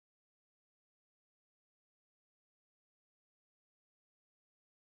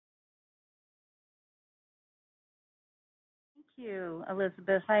you,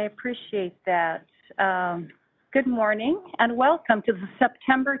 Elizabeth. I appreciate that. Good morning and welcome to the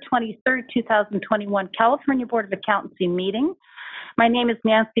September 23rd, 2021 California Board of Accountancy meeting. My name is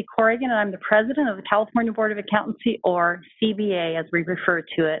Nancy Corrigan and I'm the president of the California Board of Accountancy, or CBA as we refer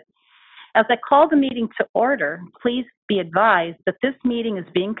to it. As I call the meeting to order, please be advised that this meeting is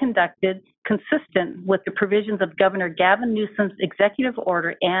being conducted consistent with the provisions of Governor Gavin Newsom's Executive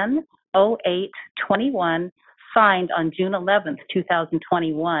Order N-0821, signed on June 11th,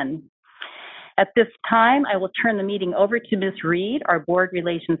 2021. At this time, I will turn the meeting over to Ms. Reed, our Board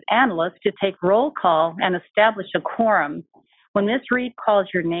Relations Analyst, to take roll call and establish a quorum. When Ms. Reed calls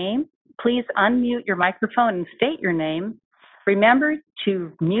your name, please unmute your microphone and state your name. Remember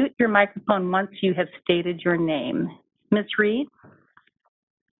to mute your microphone once you have stated your name. Ms. Reed?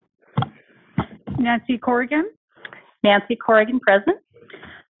 Nancy Corrigan. Nancy Corrigan, present.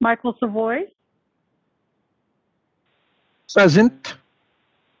 Michael Savoy. Present.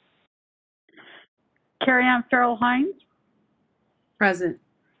 Carrie Ann Farrell Hines. Present.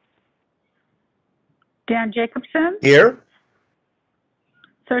 Dan Jacobson. Here.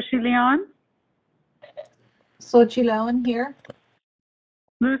 Sochi Leon. Sochi Leon here.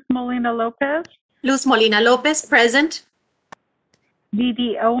 Luz Molina Lopez. Luz Molina Lopez, present. Dee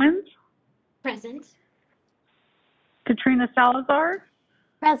Dee Owens. Present. Katrina Salazar.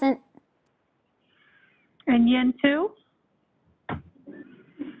 Present. And Yin Tu.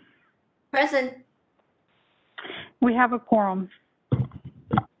 Present. We have a quorum.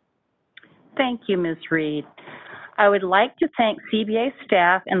 Thank you, Ms. Reed. I would like to thank CBA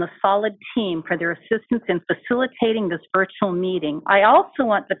staff and the solid team for their assistance in facilitating this virtual meeting. I also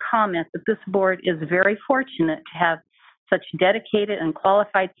want to comment that this board is very fortunate to have such dedicated and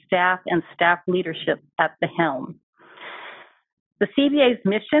qualified staff and staff leadership at the helm. The CBA's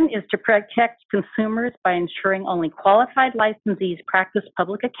mission is to protect consumers by ensuring only qualified licensees practice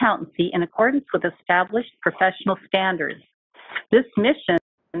public accountancy in accordance with established professional standards. This mission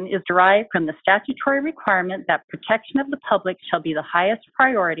is derived from the statutory requirement that protection of the public shall be the highest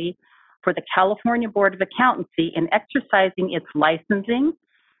priority for the California Board of Accountancy in exercising its licensing,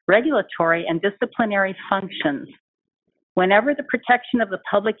 regulatory, and disciplinary functions. Whenever the protection of the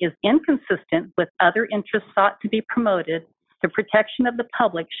public is inconsistent with other interests sought to be promoted, the protection of the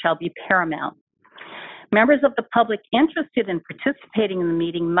public shall be paramount. Members of the public interested in participating in the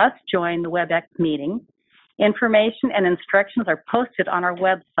meeting must join the WebEx meeting. Information and instructions are posted on our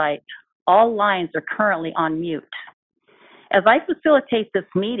website. All lines are currently on mute. As I facilitate this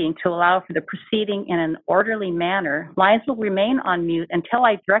meeting to allow for the proceeding in an orderly manner, lines will remain on mute until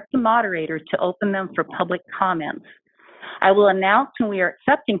I direct the moderator to open them for public comments. I will announce when we are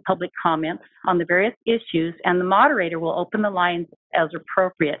accepting public comments on the various issues, and the moderator will open the lines as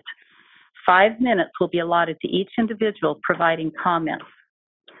appropriate. 5 minutes will be allotted to each individual providing comments.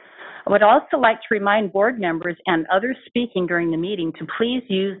 I would also like to remind board members and others speaking during the meeting to please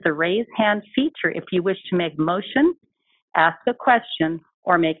use the raise hand feature if you wish to make a motion, ask a question,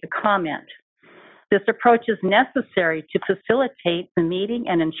 or make a comment. This approach is necessary to facilitate the meeting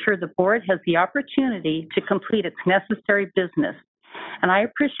and ensure the board has the opportunity to complete its necessary business. And I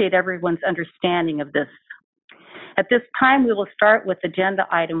appreciate everyone's understanding of this. At this time, we will start with agenda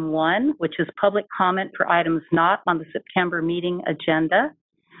item 1, which is public comment for items not on the September meeting agenda.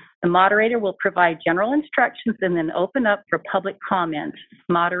 The moderator will provide general instructions and then open up for public comment.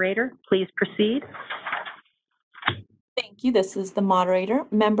 Moderator, please proceed. Thank you. This is the moderator.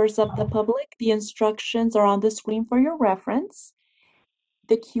 Members of the public, the instructions are on the screen for your reference.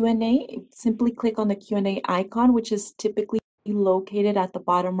 The Q&A, simply click on the Q&A icon, which is typically located at the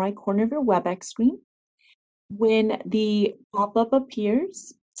bottom right corner of your WebEx screen. When the pop-up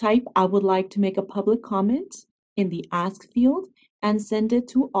appears, type "I would like to make a public comment" in the Ask field and send it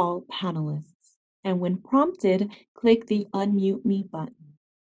to all panelists. And when prompted, click the Unmute Me button.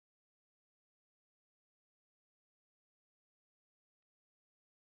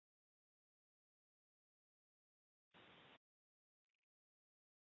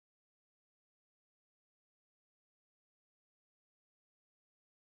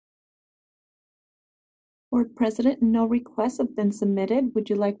 Board President, no requests have been submitted. Would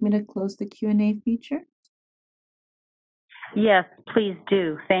you like me to close the Q&A feature? Yes, please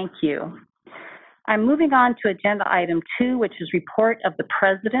do. Thank you. I'm moving on to agenda item 2, which is report of the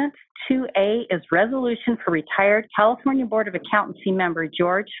president. 2A is resolution for retired California Board of Accountancy member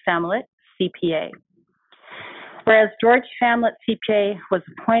George Famlet, CPA. Whereas George Famlet, CPA, was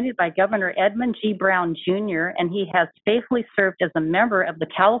appointed by Governor Edmund G. Brown, Jr., and he has faithfully served as a member of the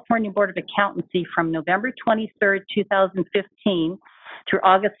California Board of Accountancy from November 23, 2015 through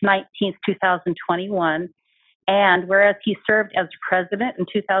August 19, 2021, And whereas he served as president in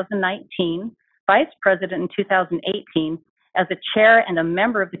 2019, vice president in 2018, as a chair and a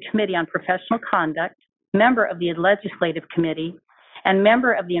member of the Committee on Professional Conduct, member of the Legislative Committee, and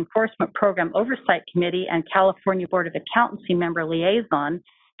member of the Enforcement Program Oversight Committee and California Board of Accountancy member liaison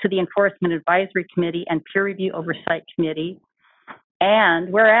to the Enforcement Advisory Committee and Peer Review Oversight Committee.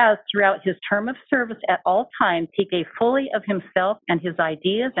 And whereas throughout his term of service at all times, he gave fully of himself and his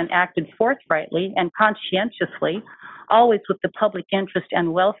ideas and acted forthrightly and conscientiously, always with the public interest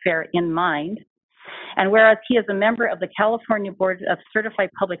and welfare in mind. And whereas he is a member of the California Board of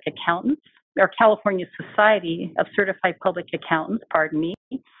Certified Public Accountants, or California Society of Certified Public Accountants,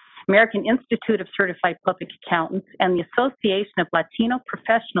 American Institute of Certified Public Accountants, and the Association of Latino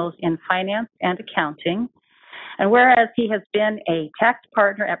Professionals in Finance and Accounting. And whereas he has been a tax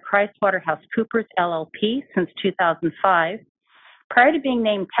partner at PricewaterhouseCoopers LLP since 2005, prior to being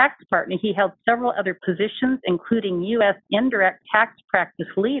named tax partner, he held several other positions, including U.S. Indirect Tax Practice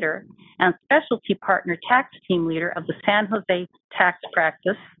Leader and Specialty Partner Tax Team Leader of the San Jose Tax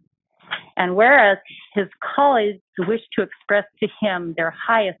Practice. And whereas his colleagues wish to express to him their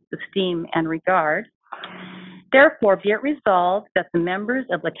highest esteem and regard, therefore, be it resolved that the members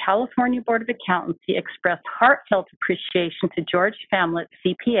of the California Board of Accountancy express heartfelt appreciation to George Famlett,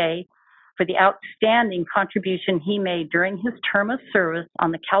 CPA, for the outstanding contribution he made during his term of service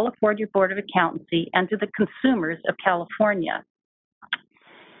on the California Board of Accountancy and to the consumers of California.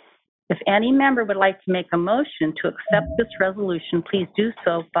 If any member would like to make a motion to accept this resolution, please do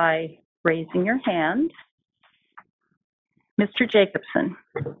so by raising your hand. Mr. Jacobson.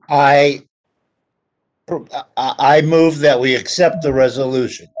 I move that we accept the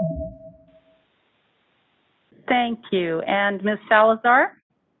resolution. Thank you. And Ms. Salazar?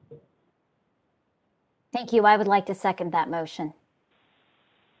 Thank you. I would like to second that motion.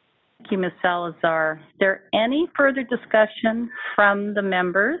 Thank you, Ms. Salazar. Is there any further discussion from the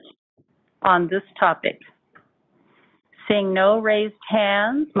members on this topic? Seeing no raised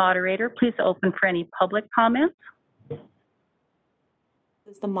hands, moderator, please open for any public comments. This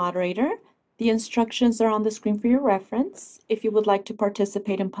is the moderator. The instructions are on the screen for your reference. If you would like to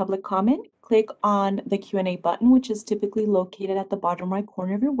participate in public comment, click on the Q&A button, which is typically located at the bottom right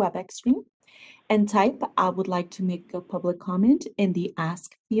corner of your WebEx screen, and type, "I would like to make a public comment" in the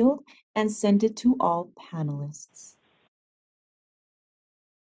Ask field and send it to all panelists.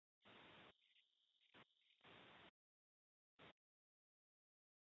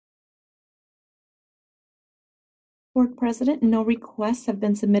 Board President, no requests have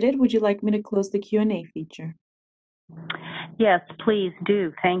been submitted. Would you like me to close the Q&A feature? Yes, please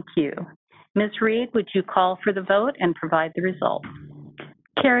do. Thank you. Ms. Reed, would you call for the vote and provide the result?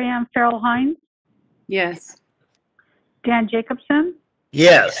 Carrie Ann Farrell Hines, Yes. Dan Jacobson,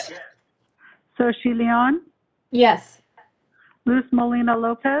 Yes. Soshi Leon, Yes. Luz Molina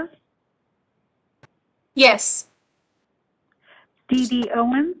Lopez, Yes. Dee Dee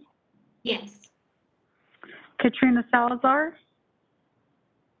Owens, Yes. Katrina Salazar,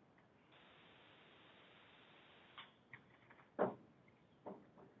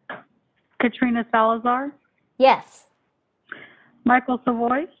 Katrina Salazar, Yes. Michael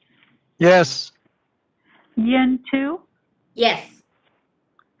Savoy, Yes. Yin Tu, Yes.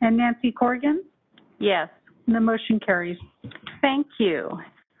 and Nancy Corrigan. Yes. And the motion carries. Thank you.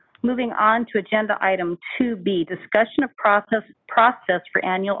 Moving on to agenda item 2B, discussion of process for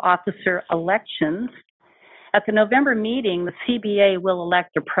annual officer elections. At the November meeting, the CBA will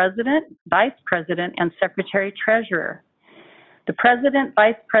elect a president, vice president, and secretary-treasurer. The president,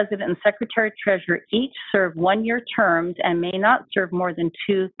 vice president, and secretary-treasurer each serve one-year terms and may not serve more than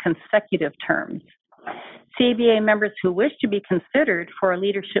 2 consecutive terms. CBA members who wish to be considered for a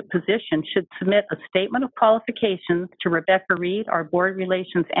leadership position should submit a statement of qualifications to Rebecca Reed, our board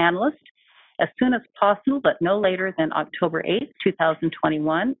relations analyst, as soon as possible, but no later than October 8th,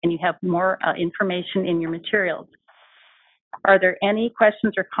 2021, and you have more information in your materials. Are there any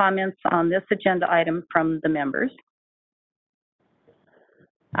questions or comments on this agenda item from the members?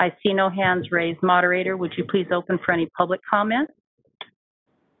 I see no hands raised. Moderator, would you please open for any public comment?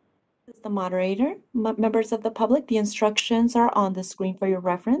 This is the moderator. Members of the public, the instructions are on the screen for your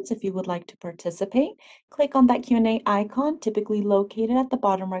reference. If you would like to participate, click on that Q&A icon, typically located at the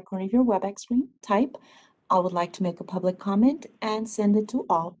bottom right corner of your WebEx screen. Type, "I would like to make a public comment," and send it to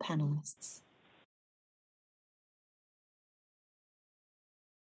all panelists.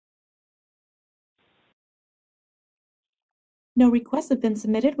 No requests have been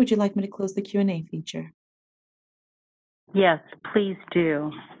submitted. Would you like me to close the Q&A feature? Yes, please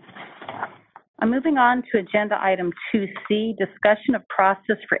do. I'm moving on to agenda item 2C, discussion of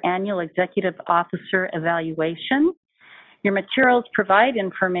process for annual executive officer evaluation. Your materials provide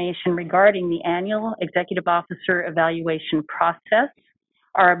information regarding the annual executive officer evaluation process.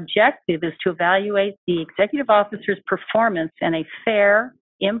 Our objective is to evaluate the executive officer's performance in a fair,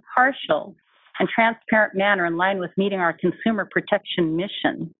 impartial, and transparent manner in line with meeting our consumer protection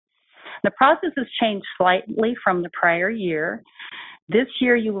mission. The process has changed slightly from the prior year. This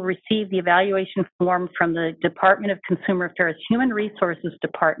year, you will receive the evaluation form from the Department of Consumer Affairs Human Resources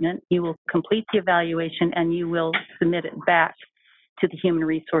Department. You will complete the evaluation and you will submit it back to the Human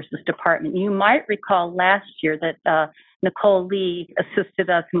Resources Department. You might recall last year that Nicole Lee assisted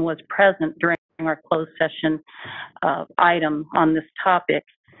us and was present during our closed session item on this topic.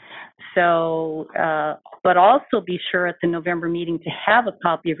 So, but also be sure at the November meeting to have a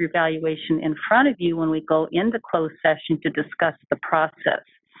copy of your evaluation in front of you when we go into closed session to discuss the process.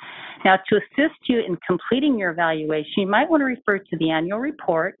 Now, to assist you in completing your evaluation, you might want to refer to the annual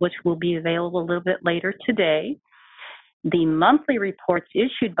report, which will be available a little bit later today. The monthly reports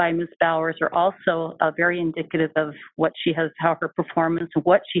issued by Ms. Bowers are also very indicative of what she has, how her performance,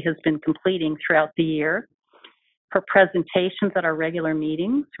 what she has been completing throughout the year. Her presentations at our regular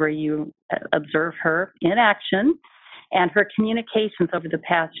meetings where you observe her in action, and her communications over the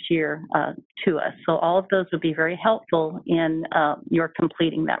past year to us. So all of those would be very helpful in your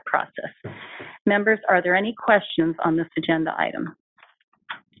completing that process. Members, are there any questions on this agenda item?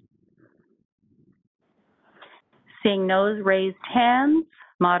 Seeing no raised hands,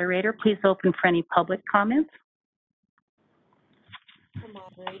 moderator, please open for any public comments. For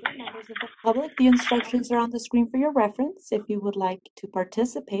moderator, members of the public, the instructions are on the screen for your reference. If you would like to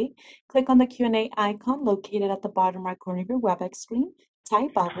participate, click on the Q&A icon located at the bottom right corner of your WebEx screen,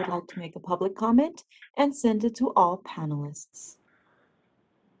 type "I would like to make a public comment," and send it to all panelists.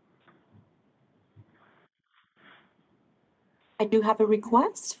 I do have a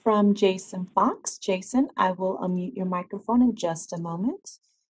request from Jason Fox. Jason, I will unmute your microphone in just a moment.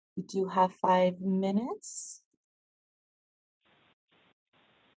 You do have 5 minutes.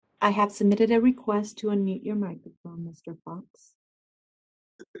 I have submitted a request to unmute your microphone, Mr. Fox.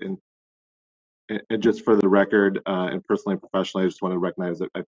 And just for the record, and personally and professionally, I just want to recognize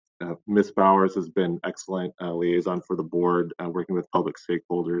that Ms. Bowers has been excellent liaison for the board, working with public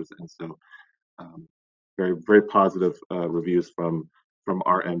stakeholders, and so very, very positive reviews from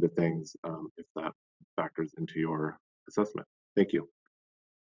our end of things, if that factors into your assessment. Thank you.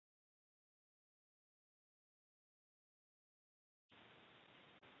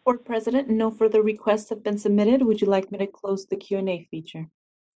 Board President, no further requests have been submitted. Would you like me to close the Q&A feature?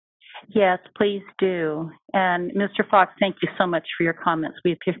 Yes, please do. And Mr. Fox, thank you so much for your comments.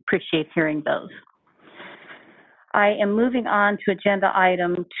 We appreciate hearing those. I am moving on to agenda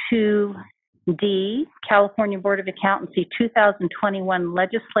item 2D, California Board of Accountancy 2021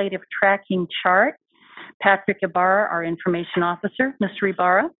 Legislative Tracking Chart. Patrick Ibarra, our information officer. Mr.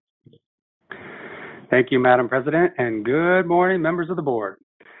 Ibarra. Thank you, Madam President, and good morning, members of the board.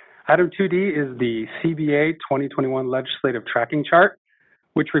 Item 2D is the CBA 2021 Legislative Tracking Chart,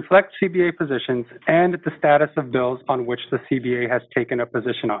 which reflects CBA positions and the status of bills on which the CBA has taken a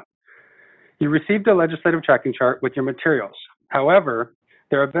position on. You received a legislative tracking chart with your materials. However,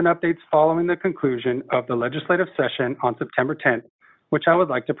 there have been updates following the conclusion of the legislative session on September 10th, which I would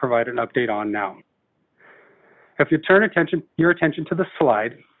like to provide an update on now. If you turn your attention to the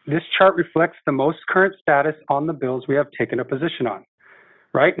slide, this chart reflects the most current status on the bills we have taken a position on.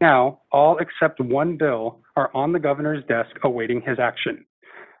 Right now, all except one bill are on the governor's desk awaiting his action.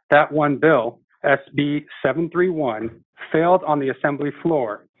 That one bill, SB 731, failed on the assembly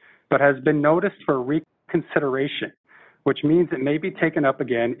floor, but has been noticed for reconsideration, which means it may be taken up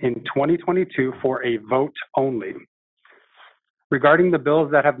again in 2022 for a vote only. Regarding the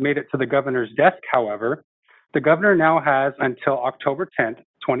bills that have made it to the governor's desk, however, the governor now has until October 10th,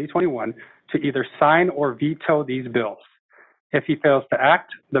 2021, to either sign or veto these bills. If he fails to act,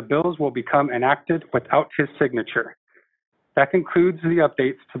 the bills will become enacted without his signature. That concludes the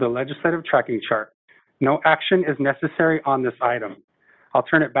updates to the legislative tracking chart. No action is necessary on this item. I'll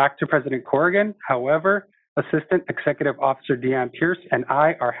turn it back to President Corrigan. However, Assistant Executive Officer Deanne Pierce and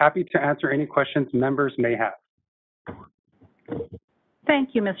I are happy to answer any questions members may have.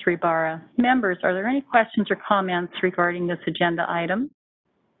 Thank you, Mr. Ibarra. Members, are there any questions or comments regarding this agenda item?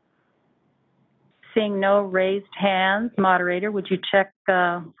 Seeing no raised hands, moderator, would you check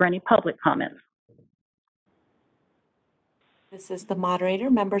for any public comments? This is the moderator.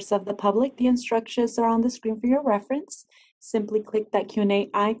 Members of the public, the instructions are on the screen for your reference. Simply click that Q&A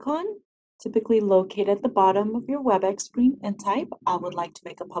icon, typically located at the bottom of your WebEx screen, and type "I would like to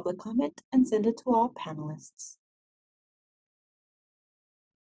make a public comment" and send it to all panelists.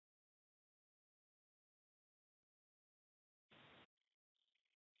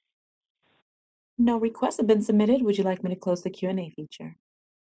 No requests have been submitted. Would you like me to close the Q&A feature?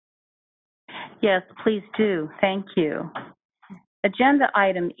 Yes, please do. Thank you. Agenda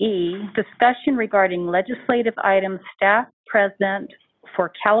item E, discussion regarding legislative items staff present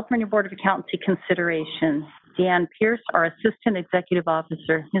for California Board of Accountancy consideration. Deanne Pierce, our Assistant Executive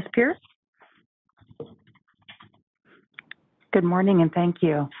Officer. Ms. Pierce? Good morning and thank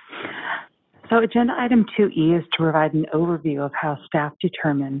you. So agenda item 2E is to provide an overview of how staff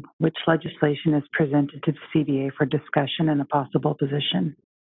determine which legislation is presented to the CBA for discussion and a possible position.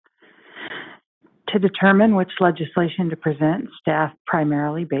 To determine which legislation to present, staff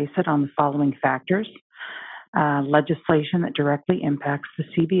primarily base it on the following factors: legislation that directly impacts the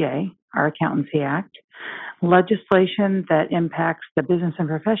CBA, our Accountancy Act, legislation that impacts the Business and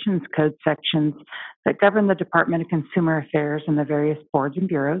Professions Code sections that govern the Department of Consumer Affairs and the various boards and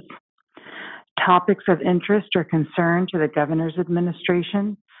bureaus, topics of interest or concern to the governor's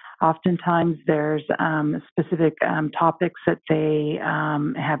administration. Oftentimes there's specific topics that they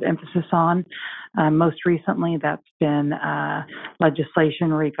have emphasis on. Most recently, that's been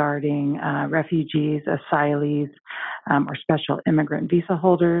legislation regarding refugees, asylees, or special immigrant visa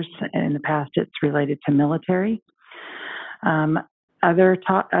holders. In the past, it's related to military.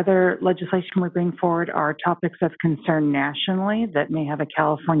 Other legislation we bring forward are topics of concern nationally that may have a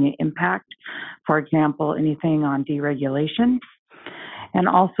California impact. For example, anything on deregulation. And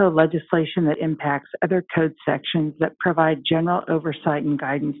also legislation that impacts other code sections that provide general oversight and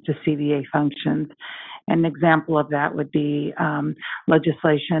guidance to CBA functions. An example of that would be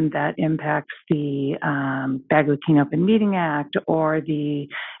legislation that impacts the Bag Latino Open Meeting Act or the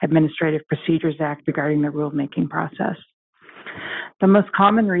Administrative Procedures Act regarding the rulemaking process. The most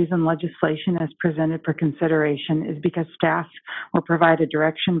common reason legislation is presented for consideration is because staff were provided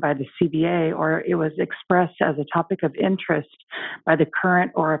direction by the CBA or it was expressed as a topic of interest by the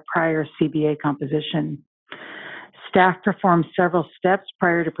current or a prior CBA composition. Staff performs several steps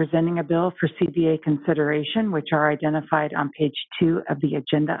prior to presenting a bill for CBA consideration, which are identified on page 2 of the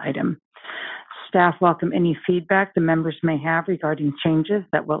agenda item. Staff welcome any feedback the members may have regarding changes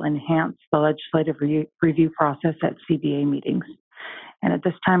that will enhance the legislative review process at CBA meetings. And at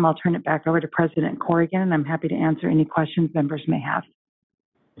this time, I'll turn it back over to President Corrigan, and I'm happy to answer any questions members may have.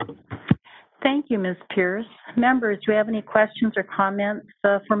 Thank you, Ms. Pierce. Members, do we have any questions or comments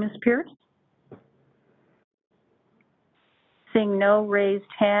for Ms. Pierce? Seeing no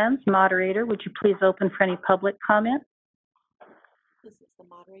raised hands, moderator, would you please open for any public comment? This is the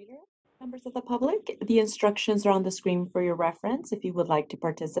moderator. Members of the public, the instructions are on the screen for your reference. If you would like to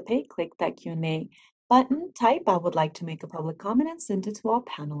participate, click that Q&A button, type "I would like to make a public comment" and send it to all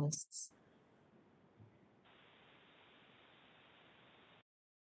panelists.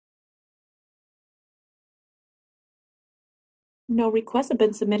 No requests have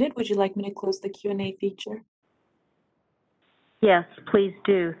been submitted. Would you like me to close the Q&A feature? Yes, please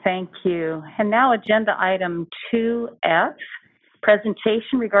do. Thank you. And now agenda item 2F,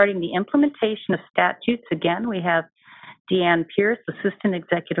 presentation regarding the implementation of statutes. Again, we have Deanne Pierce, Assistant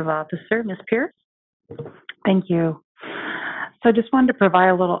Executive Officer. Ms. Pierce? Thank you. So I just wanted to provide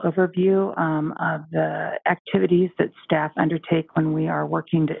a little overview of the activities that staff undertake when we are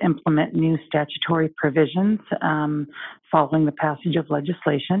working to implement new statutory provisions following the passage of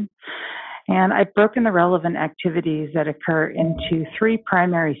legislation. And I've broken the relevant activities that occur into 3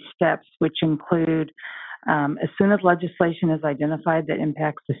 primary steps, which include as soon as legislation is identified that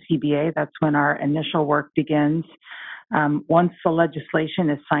impacts the CBA, that's when our initial work begins. Once the legislation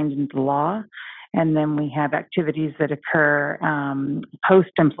is signed into law, and then we have activities that occur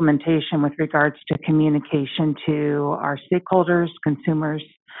post-implementation with regards to communication to our stakeholders, consumers,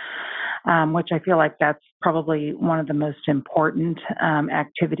 which I feel like that's probably one of the most important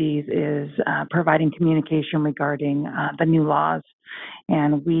activities is providing communication regarding the new laws.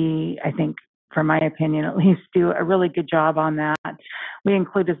 And we, I think, from my opinion at least, do a really good job on that. We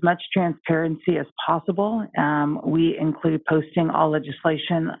include as much transparency as possible. We include posting all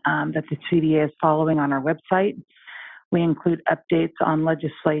legislation that the CBA is following on our website. We include updates on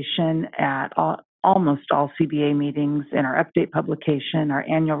legislation at almost all CBA meetings in our update publication, our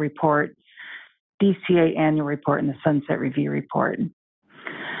annual report, DCA annual report, and the Sunset Review report.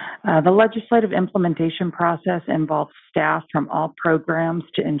 The legislative implementation process involves staff from all programs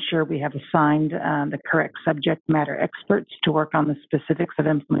to ensure we have assigned the correct subject matter experts to work on the specifics of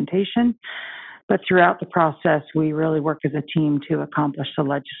implementation. but throughout the process, we really work as a team to accomplish the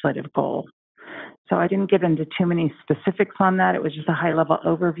legislative goal. So I didn't get into too many specifics on that. It was just a high-level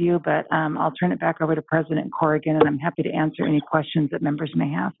overview, but I'll turn it back over to President Corrigan, and I'm happy to answer any questions that members may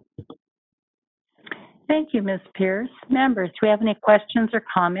have. Thank you, Ms. Pierce. Members, do we have any questions or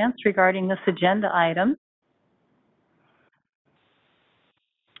comments regarding this agenda item?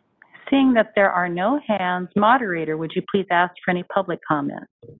 Seeing that there are no hands, moderator, would you please ask for any public comment?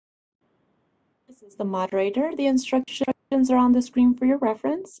 This is the moderator. The instructions are on the screen for your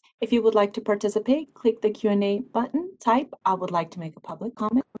reference. If you would like to participate, click the Q&A button, type, "I would like to make a public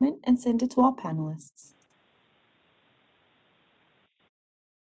comment," and send it to all panelists.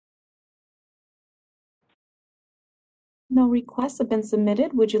 No requests have been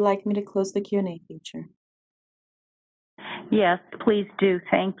submitted. Would you like me to close the Q&A feature? Yes, please do.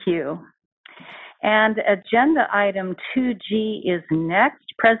 Thank you. And agenda item 2G is next,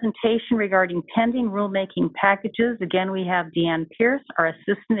 presentation regarding pending rulemaking packages. Again, we have Deanne Pierce, our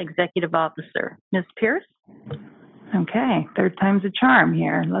Assistant Executive Officer. Ms. Pierce? Okay, third time's a charm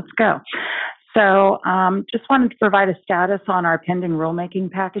here. Let's go. So just wanted to provide a status on our pending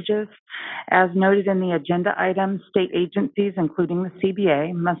rulemaking packages. As noted in the agenda item, state agencies, including the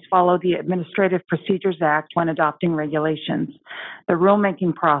CBA, must follow the Administrative Procedures Act when adopting regulations. The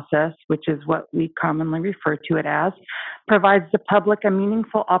rulemaking process, which is what we commonly refer to it as, provides the public a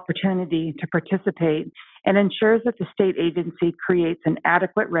meaningful opportunity to participate and ensures that the state agency creates an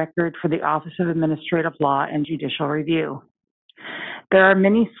adequate record for the Office of Administrative Law and Judicial Review. There are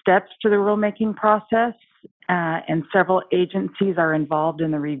many steps to the rulemaking process, and several agencies are involved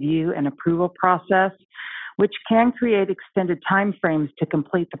in the review and approval process, which can create extended timeframes to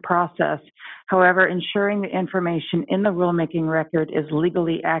complete the process. However, ensuring the information in the rulemaking record is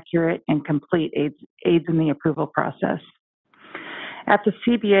legally accurate and complete aids in the approval process. At the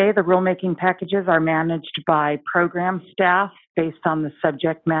CBA, the rulemaking packages are managed by program staff based on the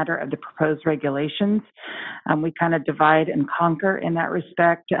subject matter of the proposed regulations. We kind of divide and conquer in that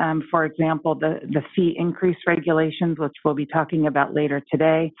respect. For example, the fee increase regulations, which we'll be talking about later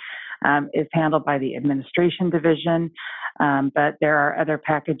today, is handled by the administration division. But there are other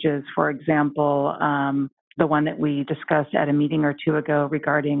packages, for example, the one that we discussed at a meeting or two ago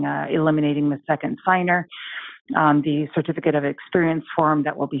regarding eliminating the second signer on the certificate of experience form,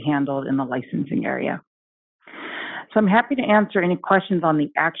 that will be handled in the licensing area. So I'm happy to answer any questions on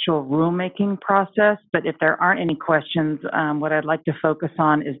the actual rulemaking process, but if there aren't any questions, what I'd like to focus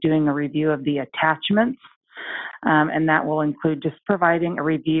on is doing a review of the attachments, and that will include just providing a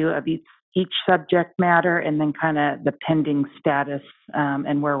review of each subject matter and then kind of the pending status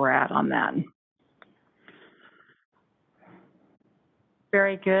and where we're at on that.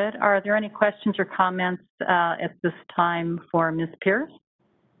 Very good. Are there any questions or comments at this time for Ms. Pierce?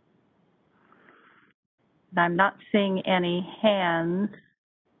 I'm not seeing any hands.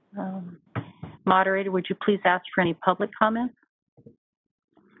 Moderator, would you please ask for any public comments?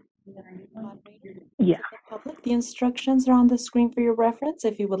 Yeah. Public, the instructions are on the screen for your reference.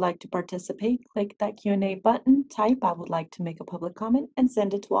 If you would like to participate, click that Q&A button, type, "I would like to make a public comment," and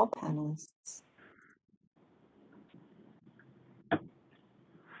send it to all panelists.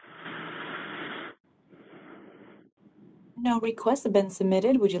 No requests have been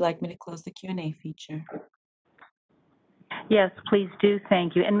submitted. Would you like me to close the Q&A feature? Yes, please do.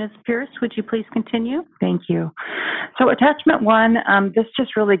 Thank you. And Ms. Pierce, would you please continue? Thank you. So attachment 1, this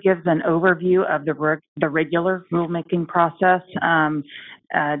just really gives an overview of the regular rulemaking process.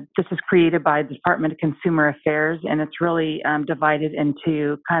 This is created by the Department of Consumer Affairs, and it's really divided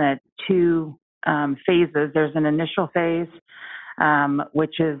into kind of two phases. There's an initial phase,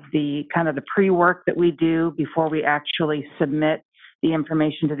 which is the kind of the pre-work that we do before we actually submit the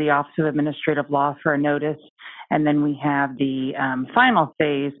information to the Office of Administrative Law for a notice. And then we have the final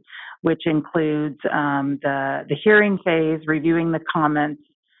phase, which includes the hearing phase, reviewing the comments,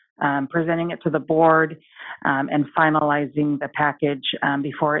 presenting it to the board, and finalizing the package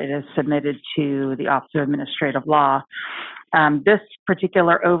before it is submitted to the Office of Administrative Law. This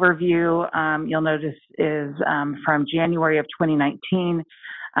particular overview, you'll notice, is from January of 2019.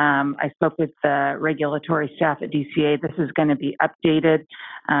 I spoke with the regulatory staff at DCA. This is going to be updated.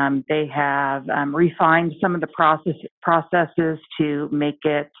 They have refined some of the processes to make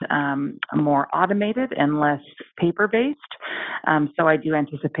it more automated and less paper-based. So I do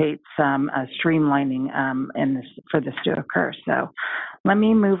anticipate some streamlining for this to occur. So let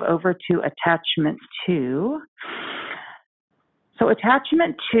me move over to attachment 2. So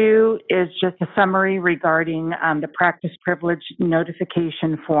attachment 2 is just a summary regarding the practice privilege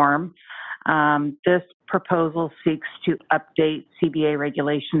notification form. This proposal seeks to update CBA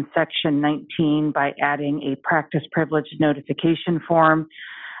Regulation Section 19 by adding a practice privilege notification form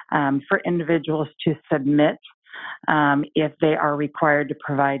for individuals to submit if they are required to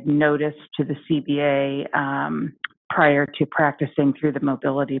provide notice to the CBA prior to practicing through the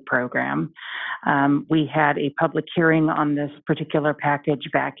mobility program. We had a public hearing on this particular package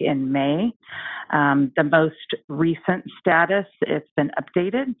back in May. The most recent status, it's been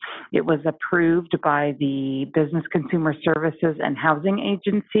updated. It was approved by the Business Consumer Services and Housing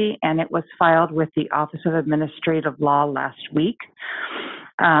Agency, and it was filed with the Office of Administrative Law last week.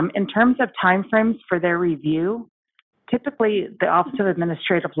 In terms of timeframes for their review, typically, the Office of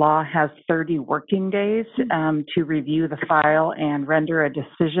Administrative Law has 30 working days to review the file and render a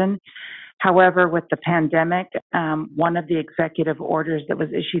decision. However, with the pandemic, one of the executive orders that was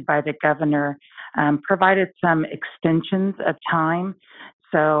issued by the governor provided some extensions of time.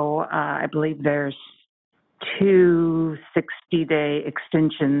 So I believe there's 2 60-day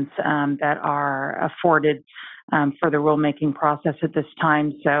extensions that are afforded for the rulemaking process at this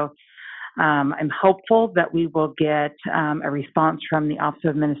time. So I'm hopeful that we will get a response from the Office of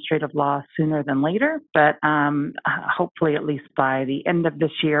Administrative Law sooner than later, but hopefully at least by the end of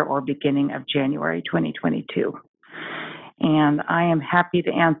this year or beginning of January 2022. And I am happy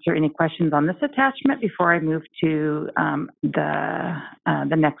to answer any questions on this attachment before I move to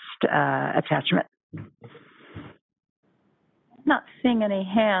the next attachment. Not seeing any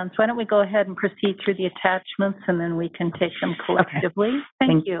hands. Why don't we go ahead and proceed through the attachments, and then we can take them collectively. Okay.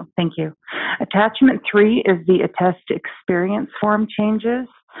 Thank you. Thank you. Attachment 3 is the attest experience form changes.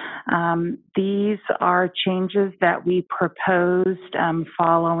 These are changes that we proposed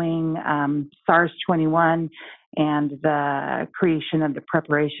following SARS-21 and the creation of the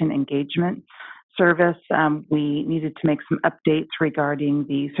preparation engagement service. We needed to make some updates regarding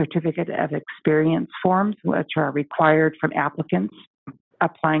the certificate of experience forms, which are required from applicants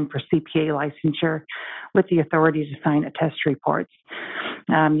applying for CPA licensure with the authority to sign attest reports.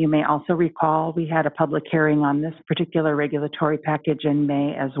 You may also recall we had a public hearing on this particular regulatory package in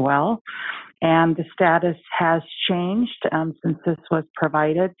May as well. And the status has changed since this was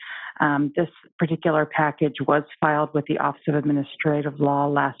provided. This particular package was filed with the Office of Administrative Law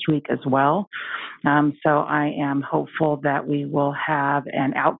last week as well. So I am hopeful that we will have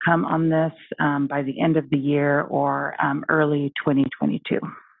an outcome on this by the end of the year or early 2022.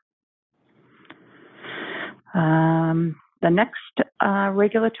 The next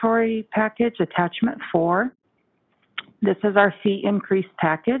regulatory package, Attachment 4. This is our fee increase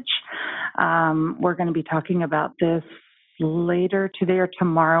package. We're going to be talking about this later today or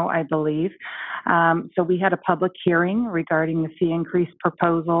tomorrow, I believe. So we had a public hearing regarding the fee increase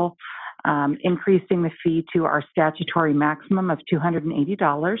proposal, increasing the fee to our statutory maximum of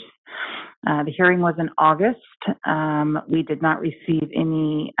 $280. The hearing was in August. We did not receive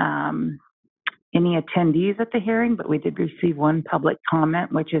any attendees at the hearing, but we did receive one public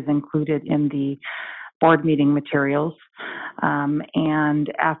comment, which is included in the board meeting materials.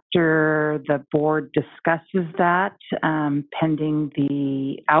 And after the board discusses that, pending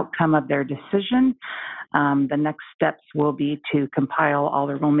the outcome of their decision, the next steps will be to compile all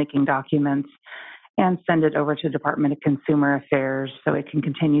the rulemaking documents and send it over to the Department of Consumer Affairs so it can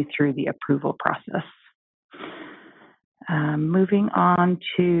continue through the approval process. Moving on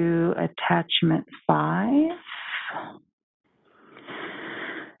to Attachment 5.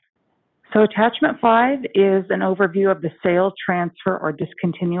 So Attachment 5 is an overview of the sale, transfer, or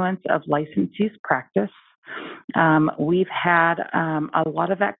discontinuance of licensee's practice. We've had a lot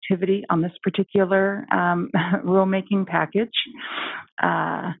of activity on this particular rulemaking package.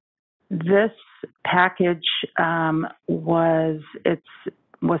 This package was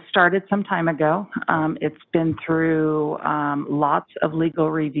started some time ago. It's been through lots of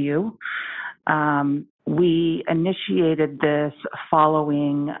legal review. We initiated this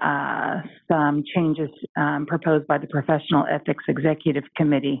following some changes proposed by the Professional Ethics Executive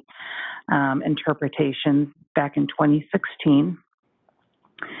Committee interpretations back in 2016.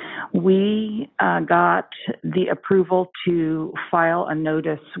 We got the approval to file a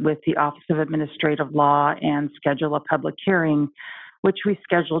notice with the Office of Administrative Law and schedule a public hearing, which we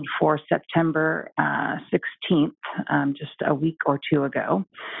scheduled for September 16th, just a week or two ago.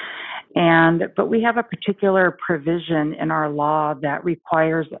 But we have a particular provision in our law that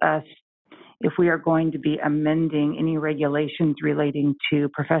requires us, if we are going to be amending any regulations relating to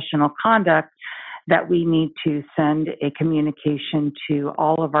professional conduct, that we need to send a communication to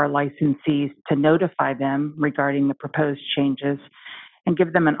all of our licensees to notify them regarding the proposed changes and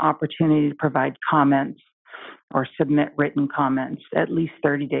give them an opportunity to provide comments or submit written comments at least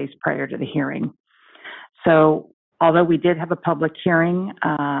 30 days prior to the hearing. So although we did have a public hearing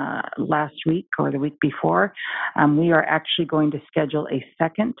last week or the week before, we are actually going to schedule a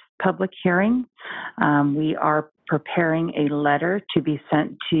second public hearing. We are preparing a letter to be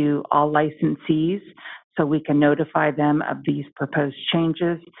sent to all licensees so we can notify them of these proposed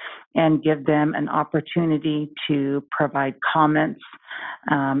changes and give them an opportunity to provide comments.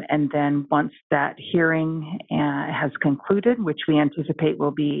 And then once that hearing has concluded, which we anticipate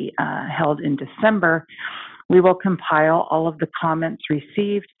will be held in December, we will compile all of the comments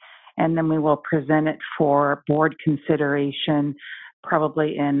received, and then we will present it for board consideration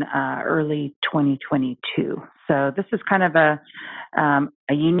probably in early 2022. So this is kind of a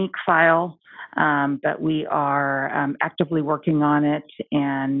unique file, but we are actively working on it.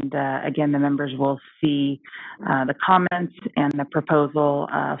 And again, the members will see the comments and the proposal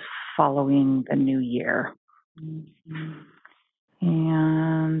following the new year.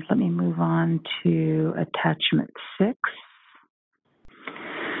 And let me move on to attachment 6.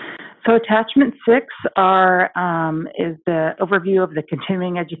 So attachment 6 is the overview of the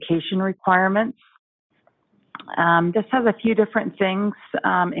continuing education requirements. This has a few different things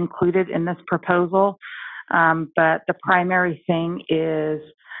included in this proposal, but the primary thing is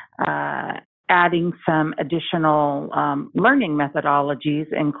adding some additional learning methodologies,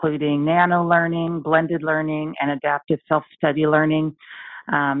 including nano-learning, blended learning, and adaptive self-study learning.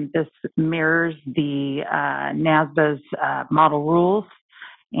 This mirrors the NASBA's model rules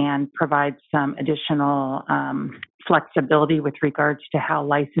and provides some additional flexibility with regards to how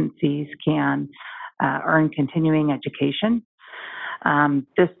licensees can earn continuing education.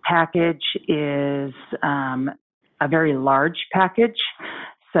 This package is a very large package.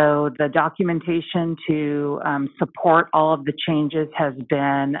 So the documentation to support all of the changes has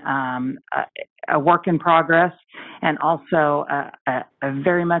been a work in progress, and also a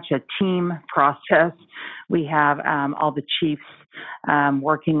very much a team process. We have all the chiefs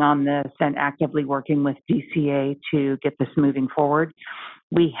working on this and actively working with DCA to get this moving forward.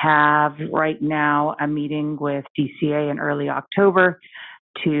 We have right now a meeting with DCA in early October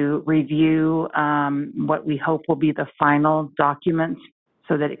to review what we hope will be the final documents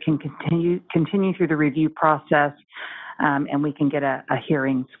so that it can continue through the review process, and we can get a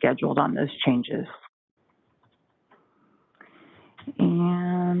hearing scheduled on those changes.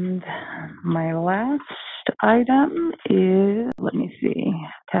 And my last item is, let me see,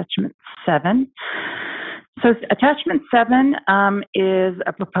 attachment 7. So attachment 7 is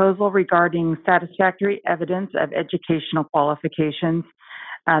a proposal regarding satisfactory evidence of educational qualifications.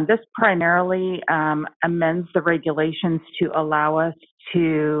 This primarily amends the regulations to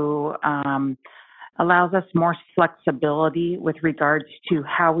allows us more flexibility with regards to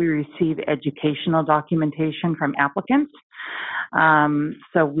how we receive educational documentation from applicants.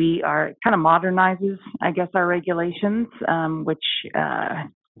 So we are kind of modernizes, I guess, our regulations, which,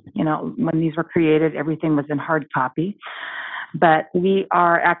 you know, when these were created, everything was in hard copy. But we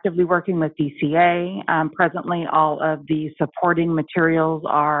are actively working with DCA. Presently, all of the supporting materials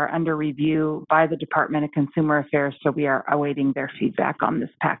are under review by the Department of Consumer Affairs, so we are awaiting their feedback on this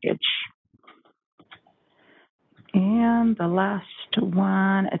package. And the last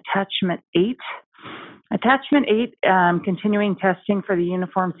one, attachment 8. Attachment 8, continuing testing for the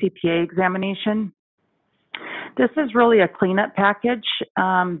uniform CPA examination. This is really a cleanup package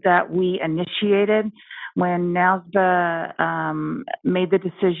that we initiated when NASBA made the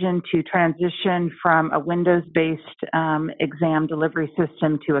decision to transition from a Windows-based exam delivery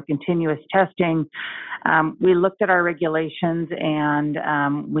system to a continuous testing. We looked at our regulations and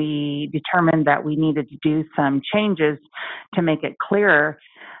we determined that we needed to do some changes to make it clearer.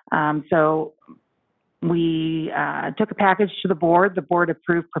 So we took a package to the board. The board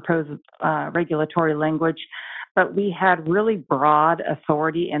approved proposed regulatory language, but we had really broad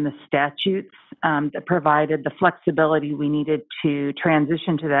authority in the statutes that provided the flexibility we needed to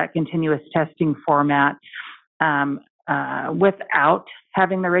transition to that continuous testing format without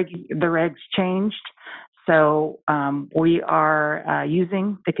having the regs changed. So we are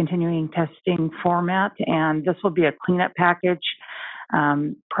using the continuing testing format, and this will be a cleanup package.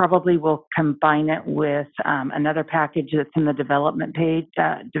 Probably will combine it with another package that's in the development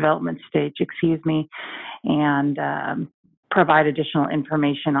stage, and provide additional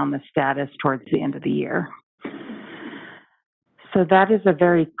information on the status towards the end of the year. So that is a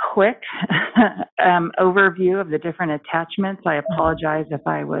very quick overview of the different attachments. I apologize if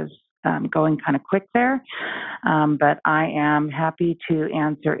I was going kind of quick there, but I am happy to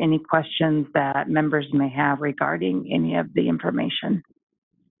answer any questions that members may have regarding any of the information.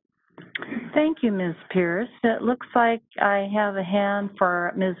 Thank you, Ms. Pierce. It looks like I have a hand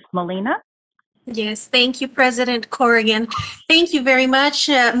for Ms. Molina. Yes, thank you, President Corrigan. Thank you very much,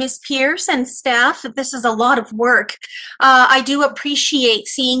 Ms. Pierce and staff. This is a lot of work. I do appreciate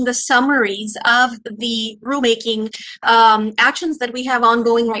seeing the summaries of the rulemaking actions that we have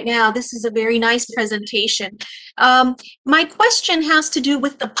ongoing right now. This is a very nice presentation. My question has to do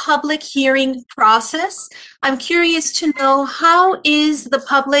with the public hearing process. I'm curious to know, how is the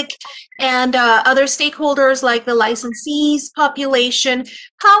public and other stakeholders like the licensees population,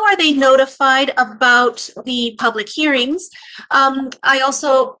 how are they notified about the public hearings? I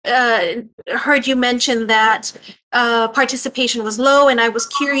also heard you mention that participation was low, and I was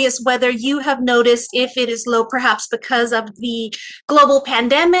curious whether you have noticed if it is low perhaps because of the global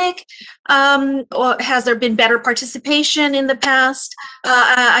pandemic, or has there been better participation in the past?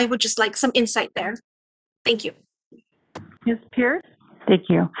 I would just like some insight there. Thank you. Ms. Pierce? Thank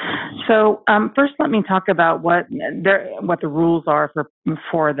you. So first, let me talk about what the rules are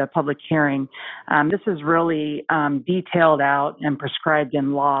for the public hearing. This is really detailed out and prescribed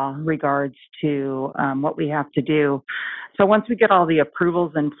in law regards to what we have to do. So once we get all the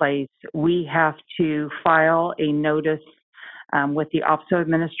approvals in place, we have to file a notice with the Office of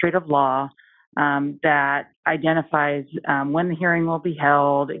Administrative Law that identifies when the hearing will be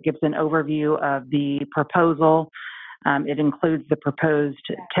held. It gives an overview of the proposal. It includes the proposed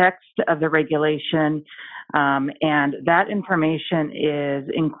text of the regulation, and that information is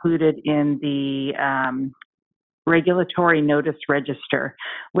included in the Regulatory Notice Register,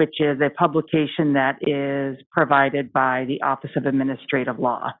 which is a publication that is provided by the Office of Administrative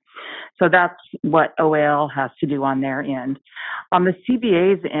Law. So that's what OAL has to do on their end. On the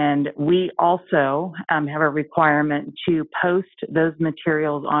CBA's end, we also have a requirement to post those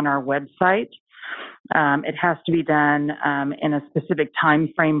materials on our website. It has to be done in a specific time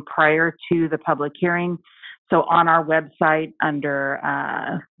frame prior to the public hearing. So on our website under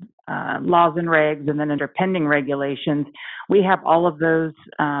laws and regs, and then under pending regulations, we have all of those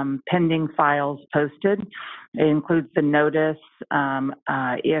pending files posted. It includes the notice,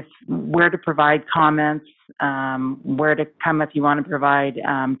 where to provide comments, where to come if you want to provide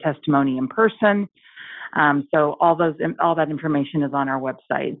testimony in person. So all that information is on our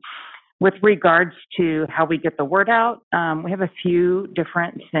website. With regards to how we get the word out, we have a few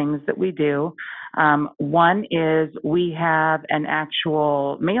different things that we do. One is we have an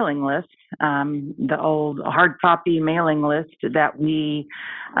actual mailing list, the old hard copy mailing list that we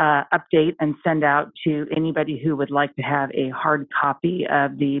update and send out to anybody who would like to have a hard copy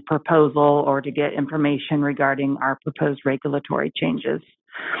of the proposal or to get information regarding our proposed regulatory changes.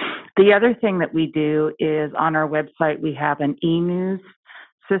 The other thing that we do is on our website, we have an e-news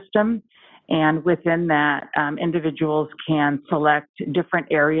system, and within that, individuals can select different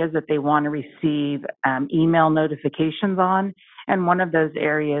areas that they want to receive email notifications on, and one of those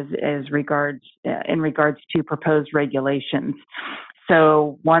areas is in regards to proposed regulations.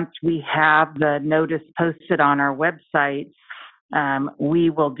 So once we have the notice posted on our website, we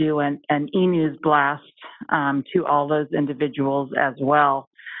will do an e-news blast to all those individuals as well.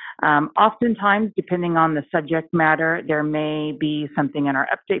 Oftentimes, depending on the subject matter, there may be something in our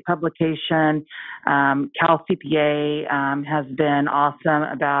update publication. Cal CPA has been awesome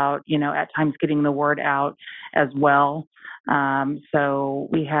about, at times getting the word out as well. So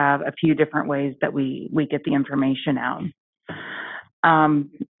we have a few different ways that we get the information out.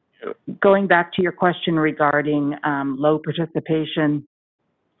 Going back to your question regarding low participation,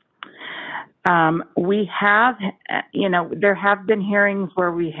 we have, there have been hearings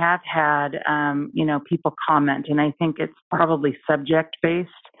where we have had, people comment, and I think it's probably subject-based.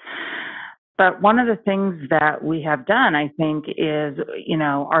 But one of the things that we have done, I think, is,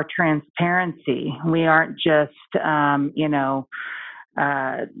 our transparency. We aren't just,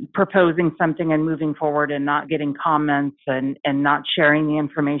 proposing something and moving forward and not getting comments and not sharing the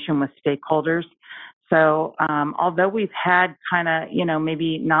information with stakeholders. So although we've had kind of,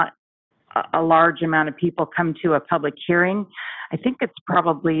 maybe not a large amount of people come to a public hearing, I think it's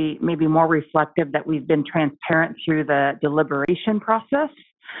probably maybe more reflective that we've been transparent through the deliberation process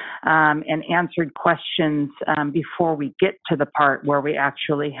and answered questions before we get to the part where we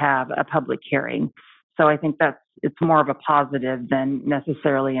actually have a public hearing. So I think it's more of a positive than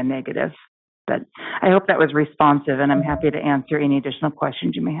necessarily a negative. But I hope that was responsive, and I'm happy to answer any additional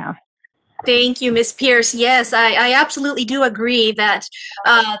questions you may have. Thank you, Ms. Pierce. Yes, I absolutely do agree that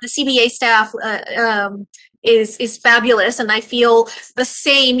the CBA staff is fabulous, and I feel the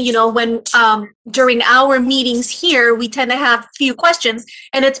same. When during our meetings here, we tend to have few questions,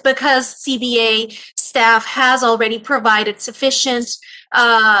 and it's because CBA staff has already provided sufficient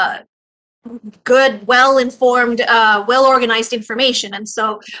good, well-informed, well-organized information. And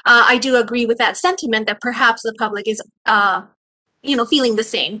so I do agree with that sentiment that perhaps the public is, feeling the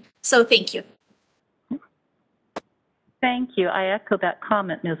same. So thank you. Thank you. I echo that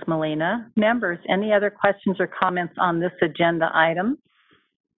comment, Ms. Molina. Members, any other questions or comments on this agenda item?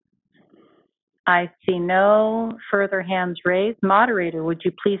 I see no further hands raised. Moderator, would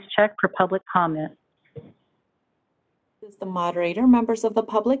you please check for public comment? This is the moderator. Members of the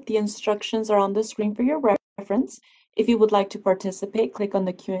public, the instructions are on the screen for your reference. If you would like to participate, click on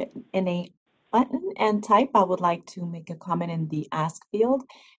the Q&A button and type, I would like to make a comment in the ask field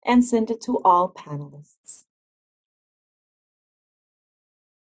and send it to all panelists.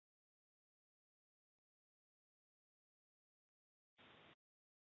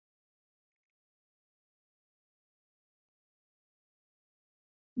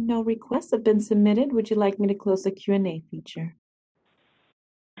 No requests have been submitted. Would you like me to close the Q&A feature?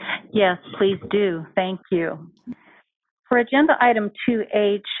 Yes, please do. Thank you. For agenda item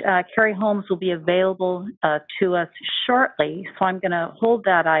 2H, Carrie Holmes will be available to us shortly, so I'm going to hold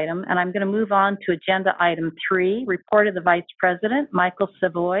that item, and I'm going to move on to agenda item 3, report of the Vice President, Michael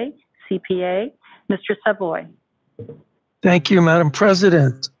Savoy, CPA. Mr. Savoy. Thank you, Madam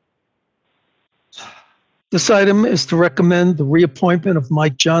President. This item is to recommend the reappointment of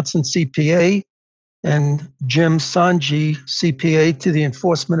Mike Johnson, CPA, and Jim Sanji, CPA, to the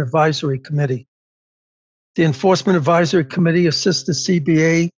Enforcement Advisory Committee. The Enforcement Advisory Committee assists the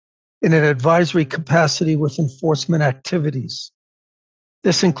CBA in an advisory capacity with enforcement activities.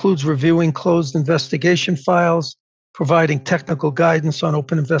 This includes reviewing closed investigation files, providing technical guidance on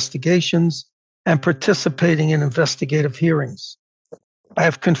open investigations, and participating in investigative hearings. I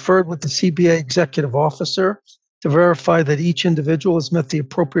have conferred with the CBA executive officer to verify that each individual has met the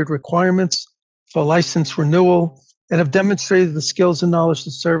appropriate requirements for license renewal and have demonstrated the skills and knowledge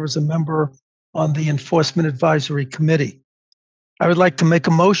to serve as a member on the Enforcement Advisory Committee. I would like to make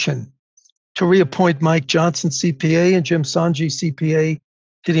a motion to reappoint Mike Johnson, CPA, and Jim Sanji, CPA,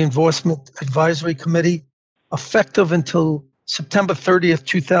 to the Enforcement Advisory Committee effective until September 30th,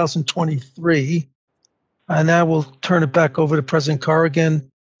 2023. And I will turn it back over to President Corrigan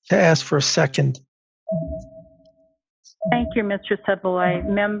to ask for a second. Thank you, Mr. Savoy.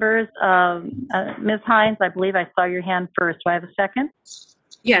 Members, Ms. Hines, I believe I saw your hand first. Do I have a second?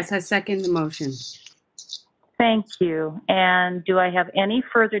 Yes, I second the motion. Thank you. And do I have any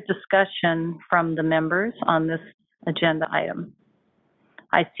further discussion from the members on this agenda item?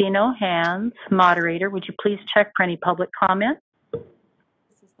 I see no hands. Moderator, would you please check for any public comment?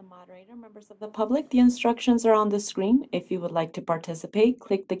 This is the moderator. Members of the public, the instructions are on the screen. If you would like to participate,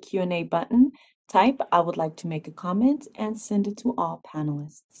 click the Q&A button, type, I would like to make a comment, and send it to all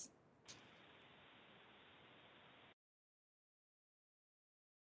panelists.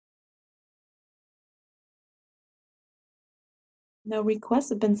 No requests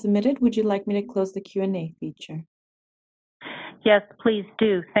have been submitted. Would you like me to close the Q&A feature? Yes, please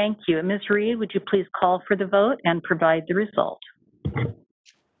do. Thank you. Ms. Reed, would you please call for the vote and provide the result?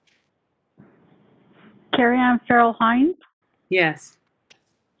 Carrie Ann Farrell Hines, Yes.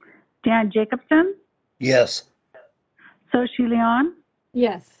 Dan Jacobson, Yes. Soshi Leon,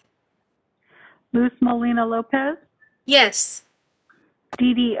 Yes. Luz Molina Lopez, Yes.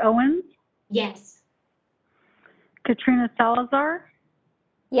 Dee Dee Owens, Yes. Katrina Salazar,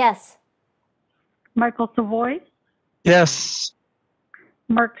 Yes. Michael Savoy, Yes.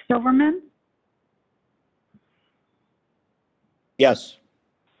 Mark Silverman, Yes.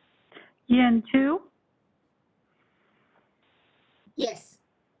 Yin Tu, Yes.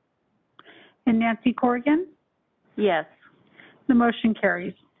 and Nancy Corrigan. Yes. The motion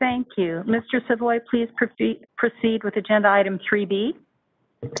carries. Thank you. Mr. Savoy, please proceed with agenda item 3B.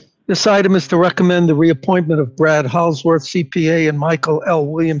 This item is to recommend the reappointment of Brad Halsworth, CPA, and Michael L.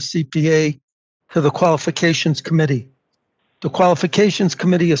 Williams, CPA, to the Qualifications Committee. The Qualifications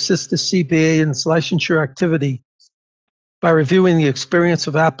Committee assists the CPA in its licensure activity by reviewing the experience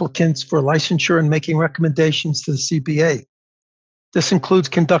of applicants for licensure and making recommendations to the CPA. This includes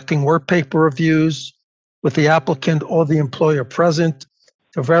conducting work paper reviews with the applicant or the employer present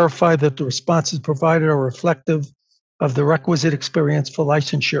to verify that the responses provided are reflective of the requisite experience for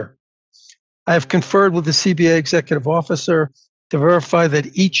licensure. I have conferred with the CBA executive officer to verify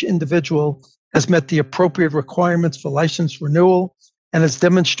that each individual has met the appropriate requirements for license renewal and has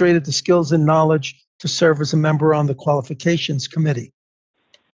demonstrated the skills and knowledge to serve as a member on the Qualifications Committee.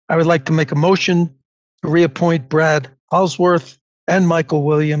 I would like to make a motion to reappoint Brad Halsworth and Michael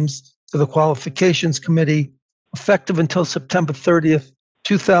Williams to the Qualifications Committee effective until September 30th,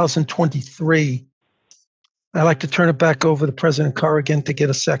 2023. I'd like to turn it back over to President Corrigan to get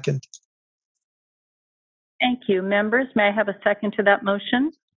a second. Thank you. Members, may I have a second to that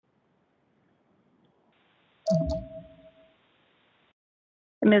motion?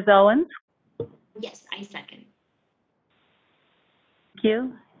 Ms. Owens? Yes, I second. Thank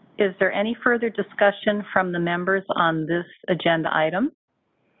you. Is there any further discussion from the members on this agenda item?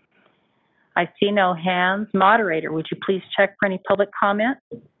 I see no hands. Moderator, would you please check for any public comment?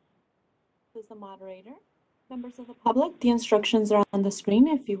 This is the moderator. Members of the public, the instructions are on the screen.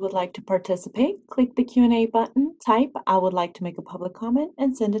 If you would like to participate, click the Q&A button, type "I would like to make a public comment,"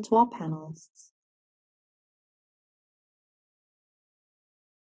 and send it to all panelists.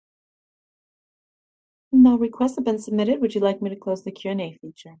 No requests have been submitted. Would you like me to close the Q&A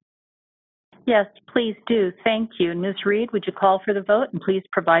feature? Yes, please do. Thank you. And Ms. Reed, would you call for the vote and please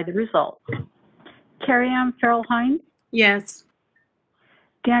provide the results? Carrie Ann Farrell Hines, Yes.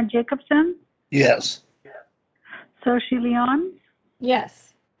 Dan Jacobson, Yes. Soshi Leon,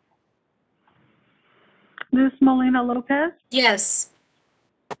 Yes. Luz Molina Lopez, Yes.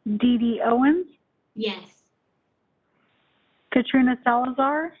 Dee Dee Owens, Yes. Katrina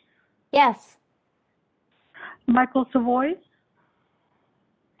Salazar, Yes. Michael Savoy,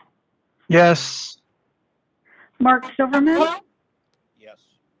 Yes. Mark Silverman, Yes.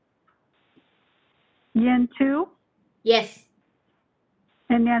 Yin Tu, Yes.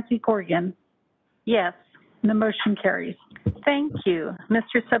 and Nancy Corrigan. Yes. The motion carries. Thank you.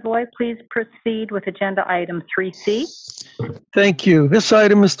 Mr. Savoy, please proceed with agenda item 3C. Thank you. This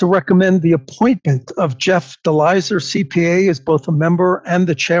item is to recommend the appointment of Jeff DeLizer, CPA, as both a member and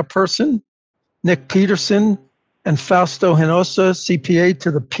the chairperson, Nick Peterson and Fausto Hinosa, CPA,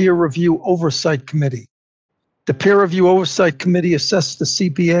 to the Peer Review Oversight Committee. The Peer Review Oversight Committee assesses the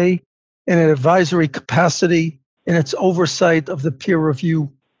CPA in an advisory capacity in its oversight of the peer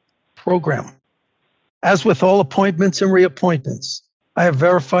review program. As with all appointments and reappointments, I have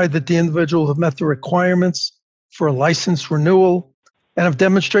verified that the individuals have met the requirements for a license renewal and have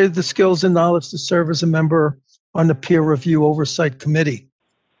demonstrated the skills and knowledge to serve as a member on the Peer Review Oversight Committee.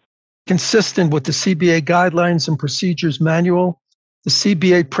 Consistent with the CBA Guidelines and Procedures Manual, the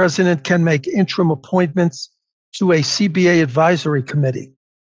CBA President can make interim appointments to a CBA Advisory Committee,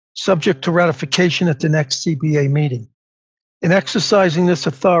 subject to ratification at the next CBA meeting. In exercising this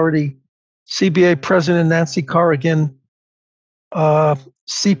authority, CBA President Nancy Corrigan,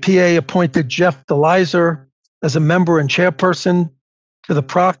 CPA, appointed Jeff DeLizer as a member and chairperson to the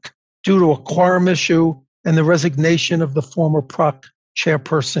PROC due to a quorum issue and the resignation of the former PROC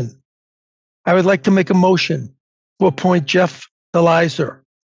chairperson. I would like to make a motion to appoint Jeff DeLizer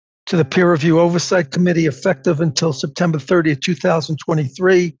to the Peer Review Oversight Committee effective until September 30th,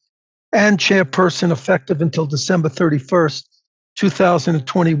 2023, and chairperson effective until December 31st,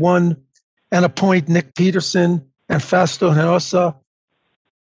 2021, and appoint Nick Peterson and Fausto Hinosa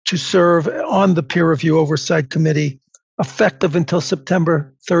to serve on the Peer Review Oversight Committee effective until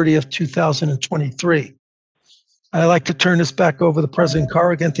September 30th, 2023. I'd like to turn this back over to President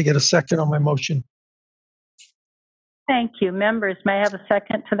Corrigan to get a second on my motion. Thank you. Members, may I have a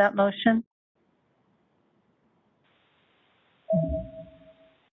second to that motion?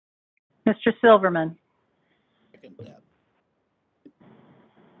 Mr. Silverman. Second that.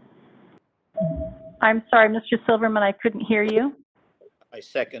 I'm sorry, Mr. Silverman, I couldn't hear you. I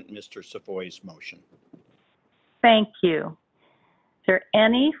second Mr. Savoy's motion. Thank you. Is there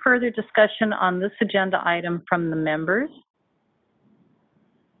any further discussion on this agenda item from the members?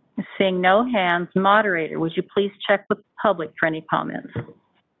 Seeing no hands, moderator, would you please check with the public for any comments?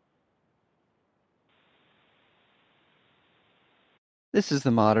 This is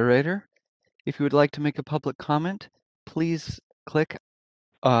the moderator. If you would like to make a public comment, please click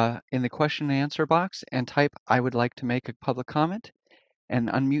in the question and answer box and type "I would like to make a public comment" and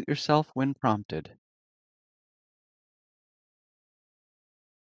unmute yourself when prompted.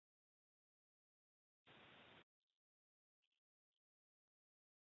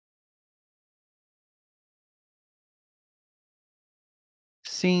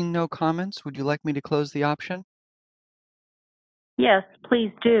 Seeing no comments, would you like me to close the option? Yes,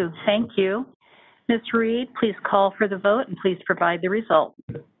 please do. Thank you. Ms. Reed, please call for the vote and please provide the result.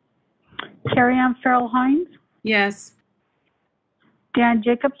 Carrie Ann Farrell Hines, Yes. Dan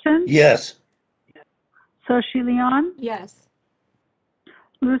Jacobson, Yes. Soshi Leon, Yes.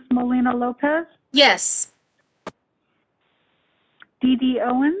 Luz Molina Lopez, Yes. Dee Dee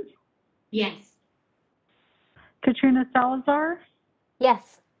Owens, Yes. Katrina Salazar,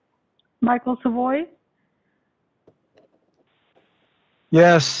 Yes. Michael Savoy,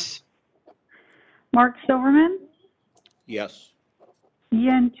 Yes. Mark Silverman, Yes.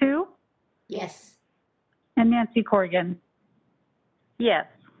 Yin Tu, Yes. and Nancy Corrigan. Yes.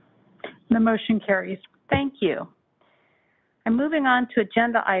 The motion carries. Thank you. I'm moving on to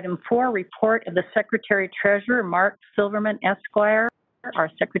agenda item 4, report of the Secretary Treasurer, Mark Silverman, Esquire, our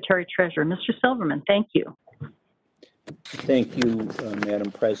Secretary Treasurer. Mr. Silverman, thank you. Thank you,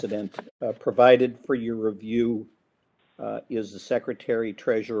 Madam President. Provided for your review is the Secretary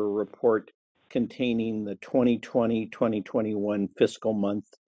Treasurer report containing the 2020-2021 fiscal month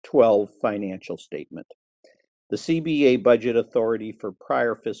 12 financial statement. The CBA budget authority for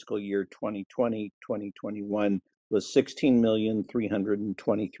prior fiscal year 2020-2021 was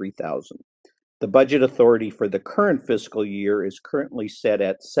 $16,323,000. The budget authority for the current fiscal year is currently set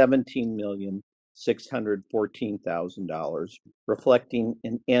at $17,614,000, reflecting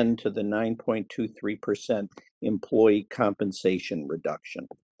an end to the 9.23% employee compensation reduction.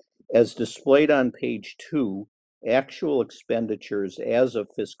 As displayed on page 2, actual expenditures as of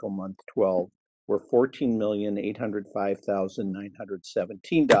fiscal month 12 were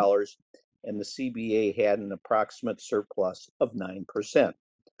 $14,805,917, and the CBA had an approximate surplus of 9%.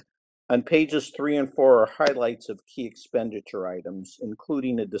 On pages 3 and 4 are highlights of key expenditure items,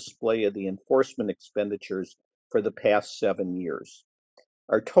 including a display of the enforcement expenditures for the past 7 years.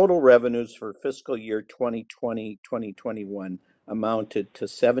 Our total revenues for fiscal year 2020-2021 amounted to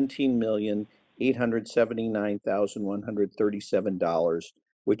 $17,879,137,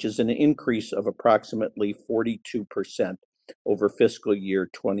 which is an increase of approximately 42% over fiscal year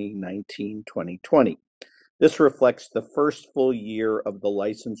 2019-2020. This reflects the first full year of the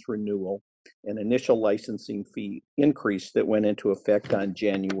license renewal and initial licensing fee increase that went into effect on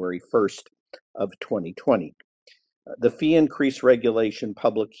January 1st of 2020. The fee increase regulation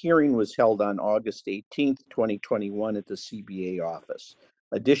public hearing was held on August 18th, 2021 at the CBA office.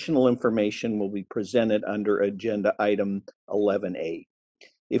 Additional information will be presented under agenda item 11A.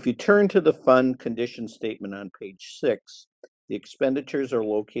 If you turn to the fund condition statement on page 6, the expenditures are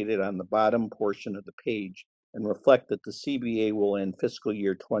located on the bottom portion of the page and reflect that the CBA will end fiscal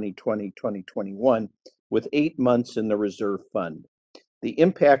year 2020-2021 with 8 months in the reserve fund. The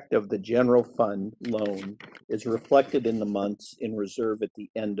impact of the general fund loan is reflected in the months in reserve at the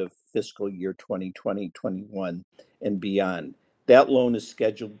end of fiscal year 2020-21 and beyond. That loan is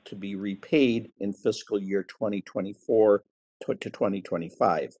scheduled to be repaid in fiscal year 2024 to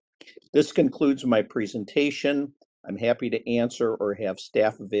 2025. This concludes my presentation. I'm happy to answer or have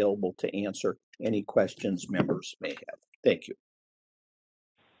staff available to answer any questions members may have. Thank you.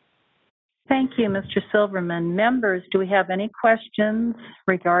 Thank you, Mr. Silverman. Members, do we have any questions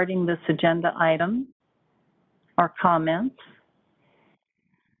regarding this agenda item or comments?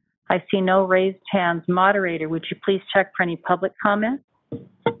 I see no raised hands. Moderator, would you please check for any public comment?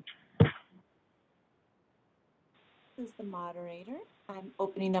 This is the moderator. I'm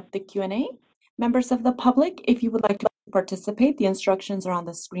opening up the Q&A. Members of the public, if you would like to participate, the instructions are on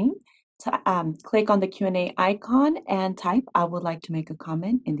the screen. Click on the Q&A icon and type, "I would like to make a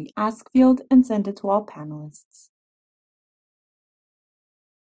comment" in the Ask field and send it to all panelists.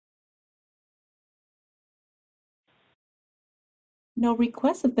 No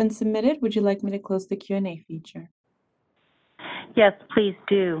requests have been submitted. Would you like me to close the Q&A feature? Yes, please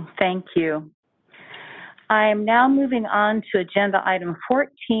do. Thank you. I am now moving on to agenda item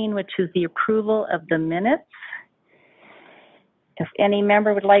 14, which is the approval of the minutes. If any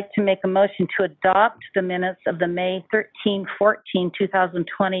member would like to make a motion to adopt the minutes of the May 13, 14,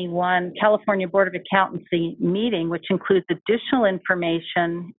 2021 California Board of Accountancy meeting, which includes additional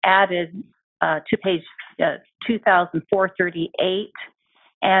information added to page 2438,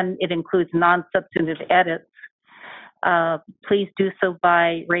 and it includes non-substantive edits, please do so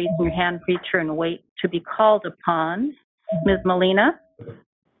by raising your hand feature and wait to be called upon. Ms. Molina?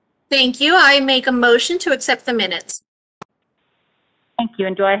 Thank you. I make a motion to accept the minutes. Thank you.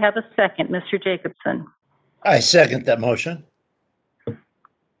 And do I have a second? Mr. Jacobson? I second that motion.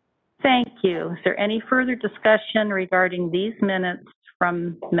 Thank you. Is there any further discussion regarding these minutes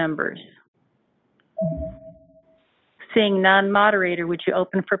from members? Seeing none, moderator, would you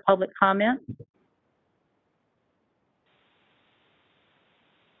open for public comment?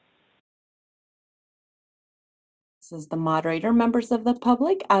 This is the moderator. Members of the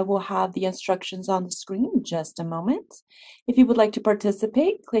public, I will have the instructions on the screen in just a moment. If you would like to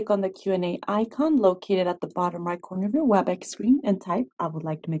participate, click on the Q&A icon located at the bottom right corner of your WebEx screen and type, "I would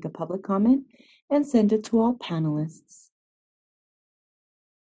like to make a public comment," and send it to all panelists.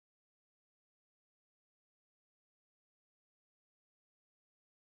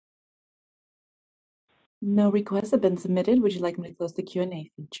 No requests have been submitted. Would you like me to close the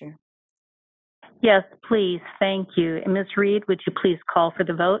Q&A feature? Yes, please. Thank you. And Ms. Reed, would you please call for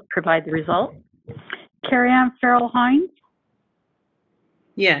the vote, provide the result? Carrie Ann Farrell Hines,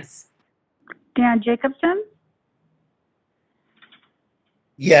 Yes. Dan Jacobson,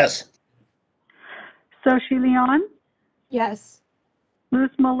 Yes. Soshi Leon, Yes. Luz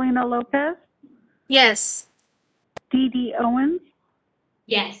Molina Lopez, Yes. Dee Dee Owens,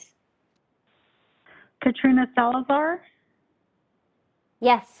 Yes. Katrina Salazar,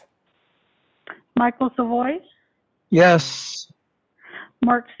 Yes. Michael Savoy, Yes.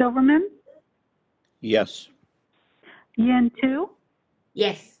 Mark Silverman, Yes. Yin Tu,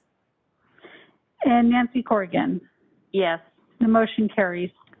 Yes. and Nancy Corrigan. Yes. The motion carries.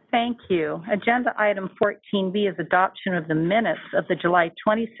 Thank you. Agenda item 14B is adoption of the minutes of the July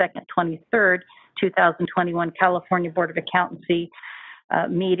 22nd, 23rd, 2021 California Board of Accountancy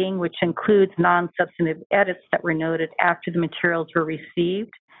meeting, which includes non-substantive edits that were noted after the materials were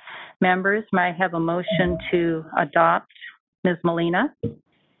received. Members, may I have a motion to adopt? Ms. Molina?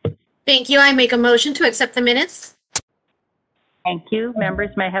 Thank you. I make a motion to accept the minutes. Thank you.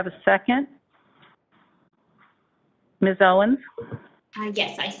 Members, may I have a second? Ms. Owens?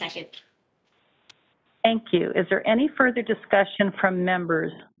 Yes, I second. Thank you. Is there any further discussion from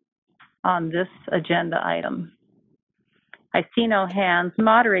members on this agenda item? I see no hands.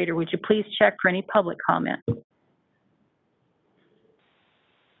 Moderator, would you please check for any public comment?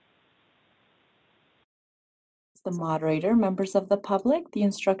 The moderator, members of the public, the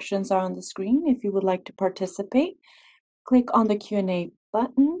instructions are on the screen. If you would like to participate, click on the Q&A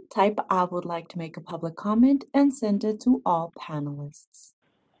button, type "I would like to make a public comment," and send it to all panelists.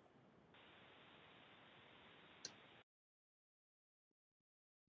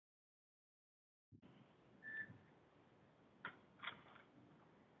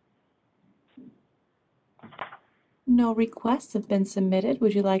 No requests have been submitted.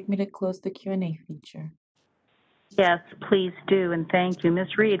 Would you like me to close the Q&A feature? Yes, please do, and thank you.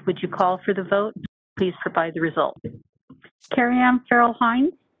 Ms. Reed, would you call for the vote? Please provide the result. Carrie Ann Farrell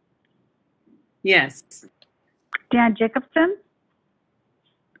Hines, Yes. Dan Jacobson,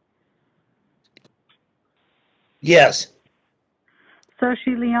 Yes.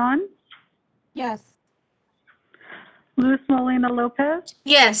 Soshi Leon, Yes. Luz Molina Lopez,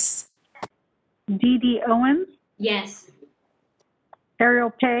 Yes. Dee Dee Owens, Yes.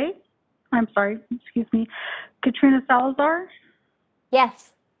 Katrina Salazar,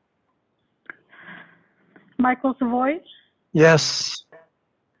 Yes. Michael Savoy, Yes.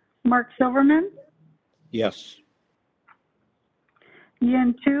 Mark Silverman, Yes.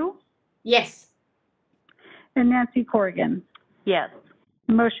 Yin Tu, Yes. and Nancy Corrigan. Yes.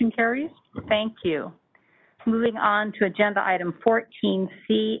 The motion carries. Thank you. Moving on to agenda item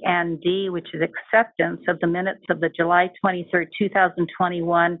 14C and D, which is acceptance of the minutes of the July 23rd,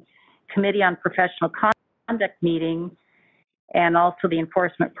 2021 Committee on Professional Conduct meeting and also the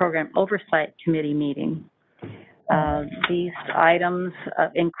Enforcement Program Oversight Committee meeting. These items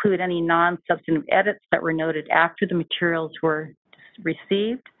include any non-substantive edits that were noted after the materials were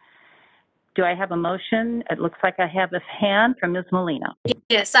received. Do I have a motion? It looks like I have a hand from Ms. Molina.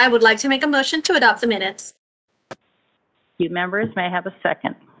 Yes, I would like to make a motion to adopt the minutes. You members may I have a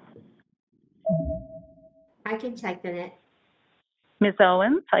second. I can second it. Ms.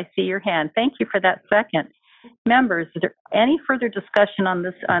 Owens, I see your hand. Thank you for that second. Members, is there any further discussion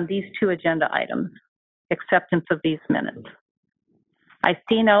on these two agenda items? Acceptance of these minutes. I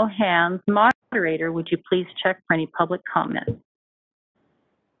see no hands. Moderator, would you please check for any public comment?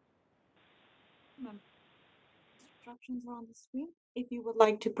 Instructions are on the screen. If you would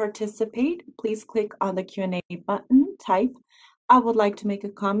like to participate, please click on the Q&A button, type "I would like to make a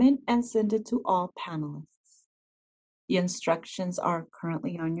comment," and send it to all panelists. The instructions are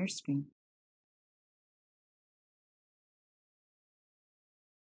currently on your screen.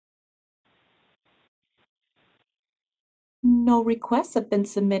 No requests have been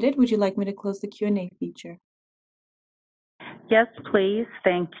submitted. Would you like me to close the Q&A feature? Yes, please.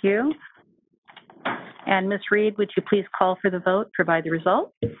 Thank you. And Ms. Reed, would you please call for the vote, provide the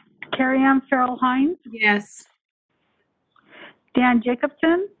result? Carrie Ann Farrell Hines, Yes. Dan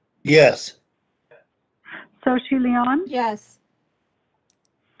Jacobson, Yes. Soshi Leon, Yes.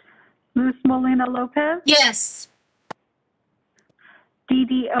 Luz Molina Lopez, Yes. Dee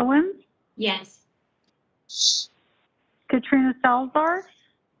Dee Owens, Yes. Katrina Salazar,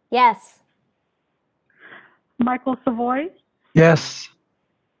 Yes. Michael Savoy, Yes.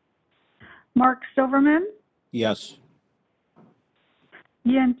 Mark Silverman, Yes.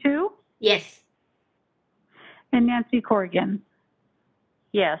 Yin Tu, Yes. and Nancy Corrigan.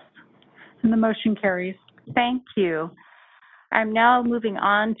 Yes. And the motion carries. Thank you. I'm now moving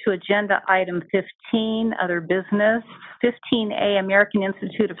on to agenda item 15, other business. 15A, American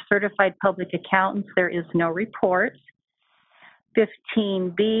Institute of Certified Public Accountants. There is no report.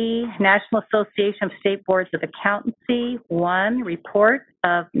 15B, National Association of State Boards of Accountancy. 1, report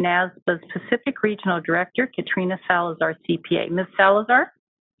of NASBA's Pacific Regional Director, Katrina Salazar, CPA. Ms. Salazar?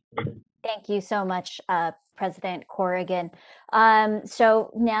 Thank you so much, President Corrigan.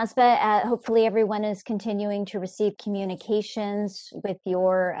 So NASBA, hopefully everyone is continuing to receive communications with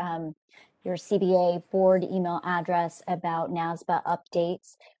your CBA board email address about NASBA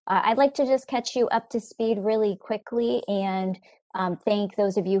updates. I'd like to just catch you up to speed really quickly and thank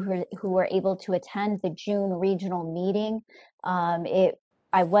those of you who were able to attend the June regional meeting.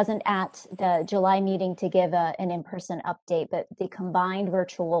 I wasn't at the July meeting to give an in-person update, but the combined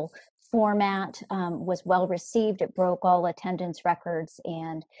virtual format was well received. It broke all attendance records,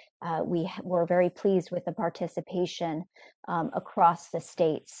 and we were very pleased with the participation across the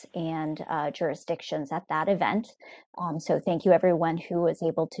states and jurisdictions at that event. So thank you everyone who was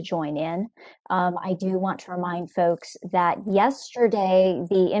able to join in. I do want to remind folks that yesterday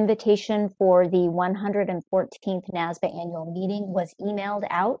the invitation for the 114th NASBA annual meeting was emailed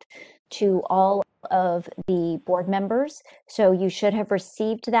out to all of the board members. So you should have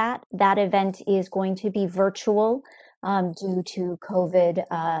received that. That event is going to be virtual due to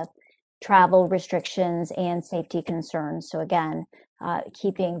COVID travel restrictions and safety concerns. So again,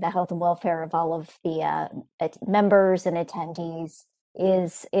 keeping the health and welfare of all of the members and attendees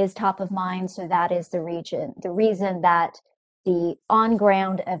is top of mind. So that is the reason that the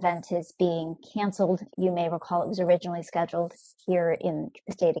on-ground event is being canceled. You may recall it was originally scheduled here in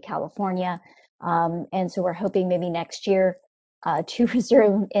the state of California. And so we're hoping maybe next year to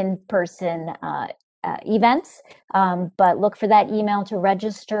resume in-person events. But look for that email to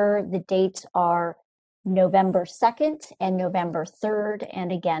register. The dates are November 2nd and November 3rd.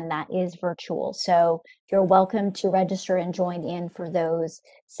 And again, that is virtual. So you're welcome to register and join in for those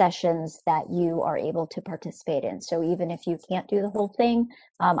sessions that you are able to participate in. So even if you can't do the whole thing,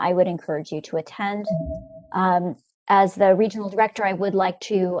 I would encourage you to attend. As the regional director, I would like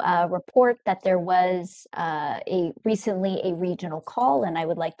to report that there was recently a regional call, and I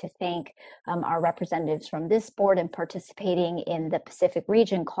would like to thank our representatives from this board in participating in the Pacific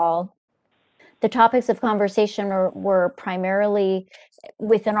Region call. The topics of conversation were primarily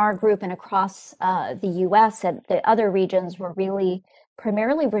within our group and across the U.S. and the other regions were really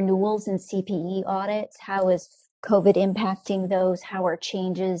primarily renewals and CPE audits. How is COVID impacting those? How are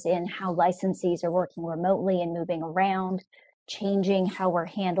changes in how licensees are working remotely and moving around, changing how we're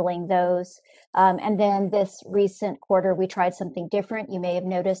handling those? And then this recent quarter, we tried something different. You may have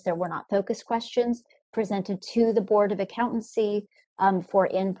noticed there were not focus questions presented to the Board of Accountancy for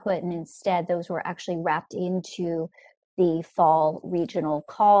input, and instead those were actually wrapped into the fall regional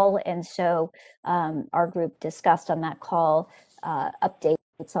call. And so our group discussed on that call updates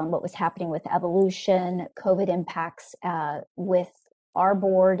on what was happening with evolution, COVID impacts with our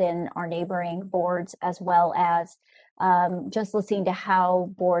board and our neighboring boards, as well as just listening to how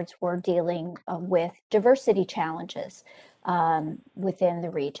boards were dealing with diversity challenges within the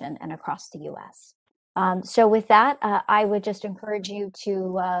region and across the U.S. So with that, I would just encourage you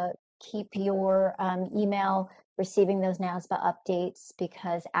to keep your email receiving those NASBA updates,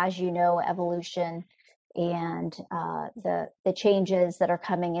 because as you know, evolution and the changes that are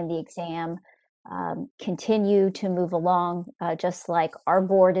coming in the exam continue to move along, just like our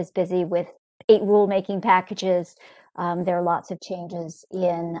board is busy with 8 rulemaking packages. There are lots of changes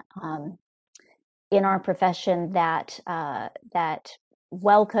in our profession that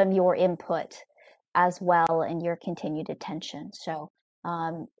welcome your input as well and your continued attention. So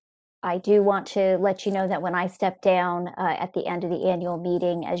I do want to let you know that when I step down at the end of the annual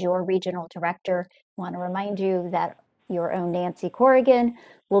meeting as your regional director, I want to remind you that your own Nancy Corrigan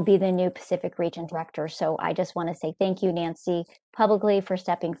will be the new Pacific Region Director. So I just want to say thank you, Nancy, publicly for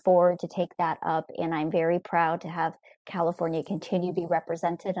stepping forward to take that up. And I'm very proud to have California continue to be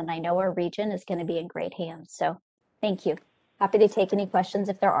represented. And I know our region is going to be in great hands. So thank you. Happy to take any questions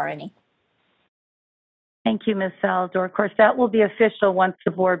if there are any. Thank you, Ms. Salazar. Of course, that will be official once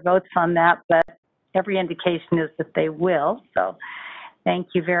the board votes on that, but every indication is that they will. So thank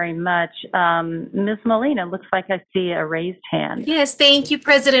you very much. Ms. Molina, looks like I see a raised hand. Yes, thank you,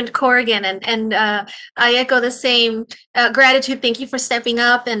 President Corrigan. And I echo the same gratitude. Thank you for stepping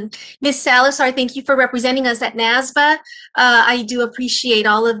up. And Ms. Salazar, thank you for representing us at NASBA. I do appreciate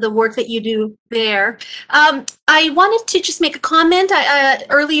all of the work that you do there. I wanted to just make a comment.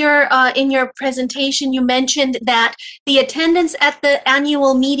 Earlier in your presentation, you mentioned that the attendance at the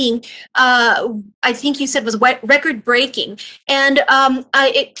annual meeting, I think you said was record-breaking. And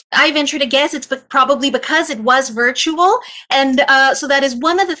I venture to guess it's probably because it was virtual. And so that is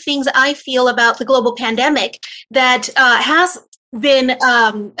one of the things I feel about the global pandemic that has been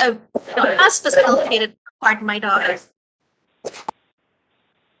has facilitated. Pardon my daughter.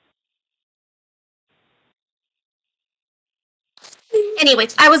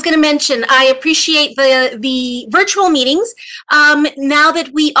 Anyways, I was going to mention I appreciate the virtual meetings. Now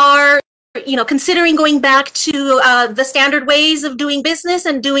that we are considering going back to the standard ways of doing business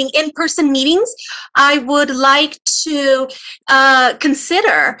and doing in-person meetings, I would like to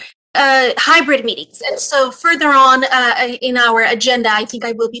consider hybrid meetings. And so further on in our agenda, I think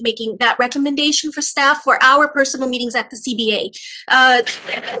I will be making that recommendation for staff for our personal meetings at the CBA.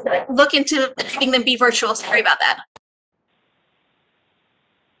 Look into having them be virtual. Sorry about that.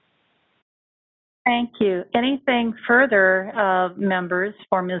 Thank you. Anything further, members,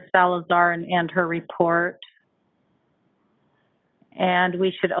 for Ms. Salazar and her report? And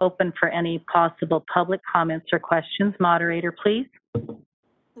we should open for any possible public comments or questions. Moderator, please. To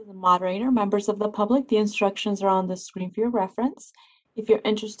the moderator, members of the public, the instructions are on the screen for your reference. If you're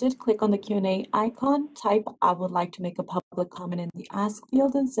interested, click on the Q&A icon, type "I would like to make a public comment" in the Ask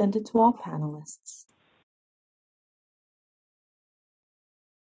field, and send it to all panelists.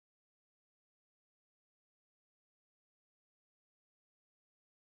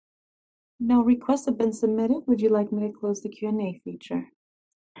 No requests have been submitted. Would you like me to close the Q&A feature?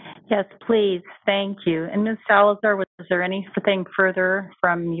 Yes, please. Thank you. And Ms. Salazar, was there anything further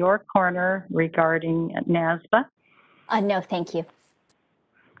from your corner regarding NASBA? No, thank you.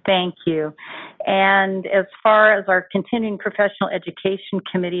 Thank you. And as far as our continuing professional education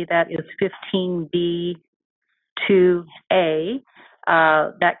committee, that is 15B2A,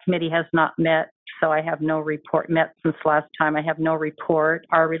 that committee has not met, so I have no report. Met since last time. I have no report.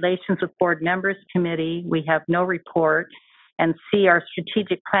 Our relations with board members committee, we have no report. And C, our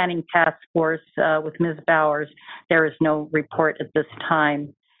strategic planning task force with Ms. Bowers, there is no report at this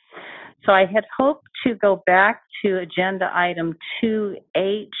time. So I had hoped to go back to agenda item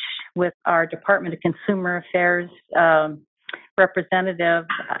 2H with our Department of Consumer Affairs representative.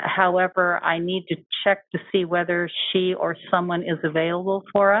 However, I need to check to see whether she or someone is available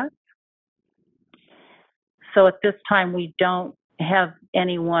for us. So at this time, we don't have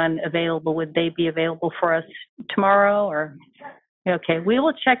anyone available. Would they be available for us tomorrow? Or okay, we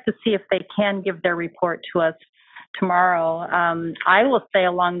will check to see if they can give their report to us tomorrow. I will say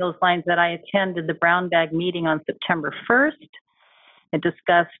along those lines that I attended the Brown Bag meeting on September 1st. It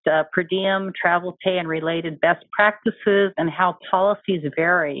discussed per diem, travel pay, and related best practices and how policies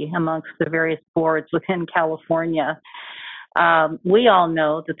vary amongst the various boards within California. We all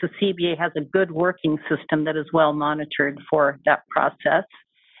know that the CBA has a good working system that is well monitored for that process.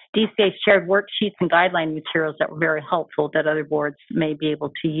 DCA shared worksheets and guideline materials that were very helpful that other boards may be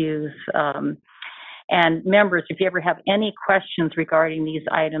able to use. And members, if you ever have any questions regarding these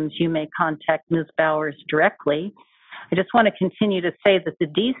items, you may contact Ms. Bowers directly. I just want to continue to say that the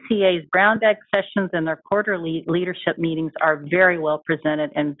DCA's Brown Bag sessions and their quarterly leadership meetings are very well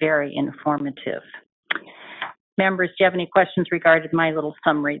presented and very informative. Members, do you have any questions regarding my little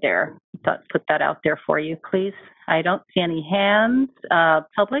summary there? I thought put that out there for you, please. I don't see any hands.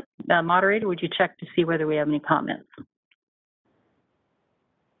 Public, moderator, would you check to see whether we have any comments?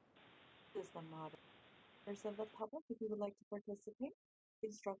 This is the moderators of the public. If you would like to participate, the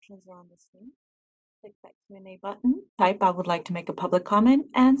instructions are on the screen. Click that Q&A button, type "I would like to make a public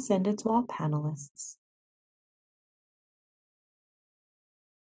comment," and send it to all panelists.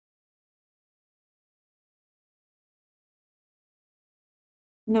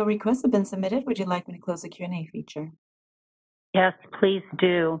 No requests have been submitted. Would you like me to close the Q&A feature? Yes, please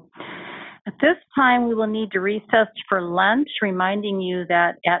do. At this time, we will need to recess for lunch, reminding you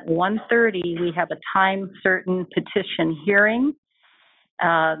that at 1:30 we have a time-certain petition hearing.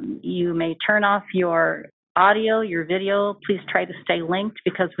 You may turn off your audio, your video. Please try to stay linked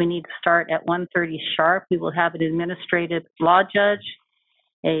because we need to start at 1:30 sharp. We will have an administrative law judge,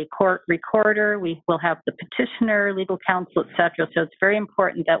 a court recorder. We will have the petitioner, legal counsel, etc. So it's very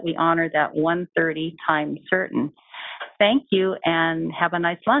important that we honor that 1:30 time certain. Thank you and have a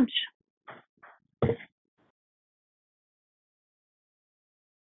nice lunch.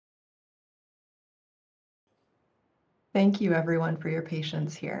 Thank you everyone for your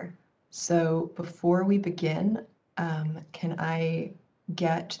patience here. So before we begin, can I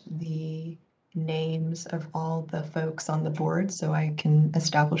get the names of all the folks on the board so I can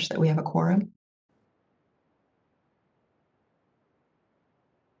establish that we have a quorum?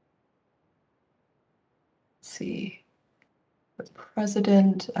 Let's see. The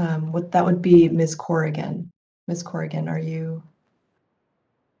president, that would be Ms. Corrigan. Ms. Corrigan, are you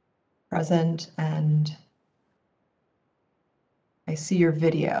present? And I see your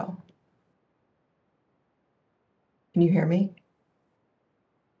video. Can you hear me?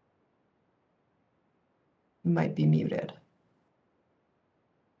 might be muted.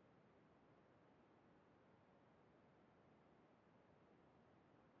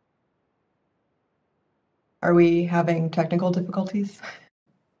 Are we having technical difficulties?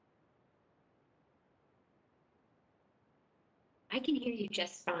 I can hear you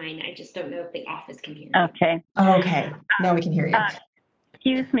just fine. I just don't know if the office can hear you. Okay. Okay, now we can hear you.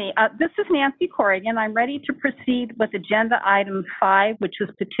 Excuse me. This is Nancy Corrigan. I'm ready to proceed with agenda item 5, which is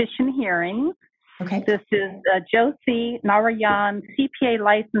petition hearing. Okay. This is Josie Narayan, CPA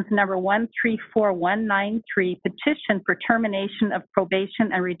license number 134193, petition for termination of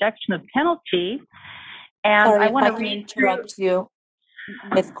probation and reduction of penalty. And Sorry, I if want I to can read interrupt you,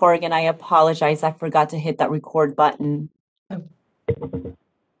 Ms. Corrigan, I apologize. I forgot to hit that record button.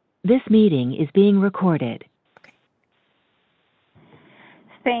 This meeting is being recorded.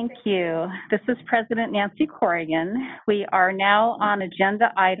 Thank you. This is President Nancy Corrigan. We are now on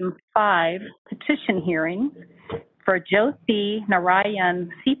agenda item 5, petition hearing for Josie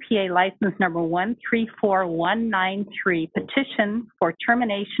Narayan, CPA license number 134193, petition for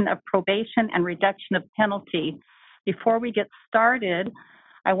termination of probation and reduction of penalty. Before we get started,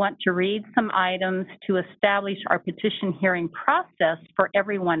 I want to read some items to establish our petition hearing process for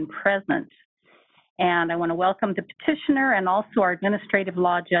everyone present. And I want to welcome the petitioner and also our administrative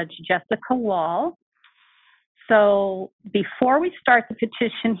law judge, Jessica Wall. So before we start the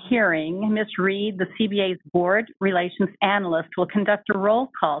petition hearing, Ms. Reed, the CBA's board relations analyst, will conduct a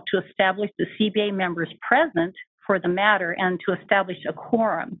roll call to establish the CBA members present for the matter and to establish a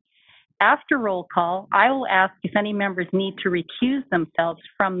quorum. After roll call, I will ask if any members need to recuse themselves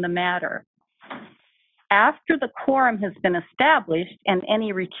from the matter. After the quorum has been established and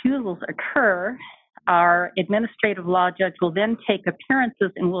any recusals occur, our administrative law judge will then take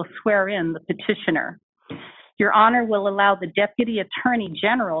appearances and will swear in the petitioner. Your Honor will allow the Deputy Attorney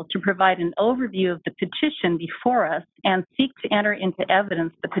General to provide an overview of the petition before us and seek to enter into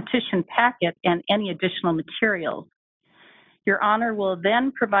evidence the petition packet and any additional materials. Your Honor will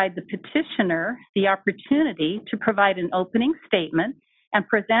then provide the petitioner the opportunity to provide an opening statement and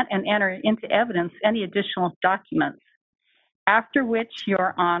present and enter into evidence any additional documents. After which,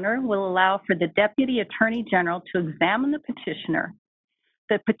 Your Honor will allow for the Deputy Attorney General to examine the petitioner.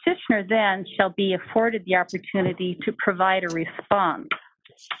 The petitioner then shall be afforded the opportunity to provide a response.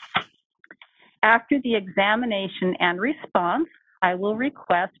 After the examination and response, I will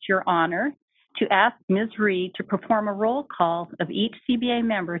request Your Honor to ask Ms. Reed to perform a roll call of each CBA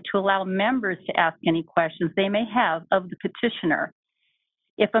member to allow members to ask any questions they may have of the petitioner.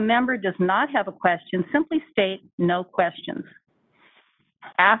 If a member does not have a question, simply state no questions.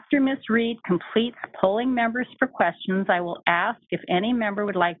 After Ms. Reed completes polling members for questions, I will ask if any member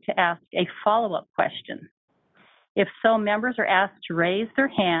would like to ask a follow-up question. If so, members are asked to raise their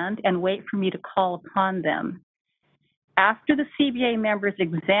hand and wait for me to call upon them. After the CBA member's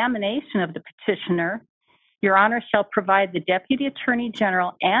examination of the petitioner, Your Honor shall provide the Deputy Attorney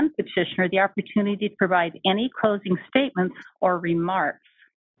General and petitioner the opportunity to provide any closing statements or remarks.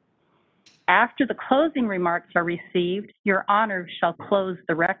 After the closing remarks are received, Your Honor shall close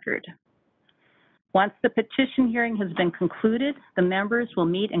the record. Once the petition hearing has been concluded, the members will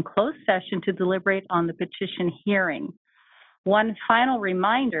meet in closed session to deliberate on the petition hearing. One final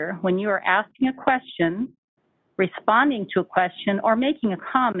reminder, when you are asking a question, responding to a question, or making a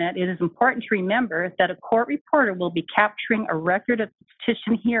comment, it is important to remember that a court reporter will be capturing a record of the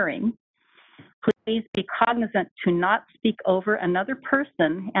petition hearing. Please be cognizant to not speak over another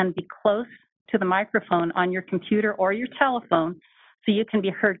person and be close to the microphone on your computer or your telephone so you can be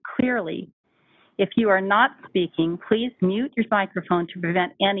heard clearly. If you are not speaking, please mute your microphone to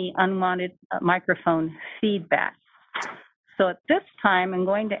prevent any unwanted microphone feedback. So at this time, I'm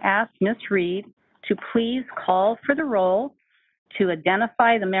going to ask Ms. Reed to please call for the roll to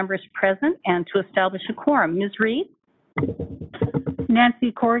identify the members present and to establish a quorum. Ms. Reed?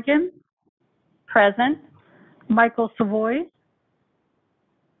 Nancy Corrigan, Present. Michael Savoy,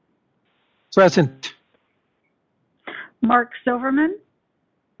 Present. Mark Silverman,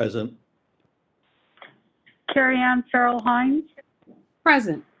 Present. Carrie Ann Farrell Hines,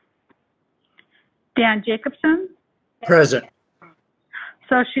 Present. Dan Jacobson, Present.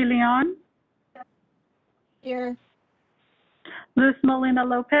 Soshi Leon, Here. Luz Molina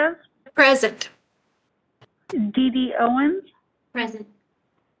Lopez, Present. Dee Dee Owens, Present.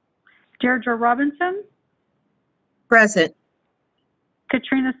 Deirdre Robinson, Present.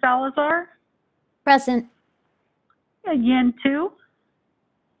 Katrina Salazar, Present. Yin Tu,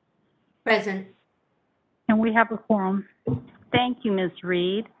 Present. and we have a quorum. Thank you, Ms.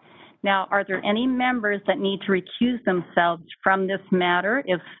 Reed. Now, are there any members that need to recuse themselves from this matter?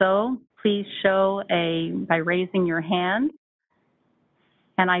 If so, please show by raising your hand.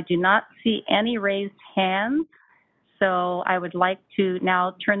 And I do not see any raised hands. So I would like to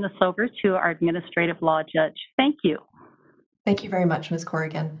now turn this over to our administrative law judge. Thank you. Thank you very much, Ms.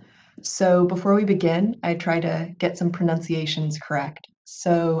 Corrigan. So before we begin, I try to get some pronunciations correct.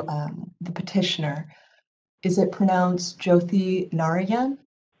 So the petitioner, is it pronounced Jyothi Narayan?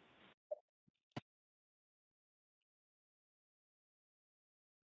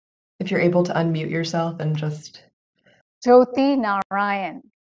 If you're able to unmute yourself and just... Jyothi Narayan.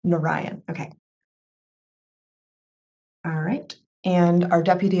 Narayan, okay. All right. And our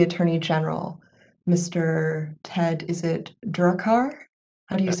Deputy Attorney General, Mr. Ted, is it Durkar?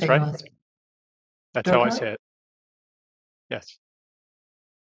 How do you say your last name? That's how I say it. Yes.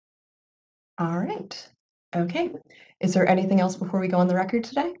 All right. Okay. Is there anything else before we go on the record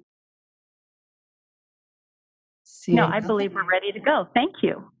today? No, I believe we're ready to go. Thank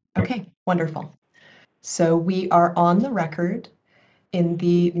you. Okay, wonderful. So we are on the record in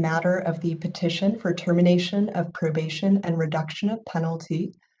the matter of the petition for termination of probation and reduction of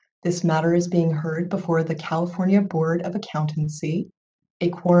penalty. This matter is being heard before the California Board of Accountancy. A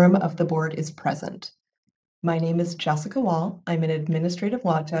quorum of the board is present. My name is Jessica Wall. I'm an administrative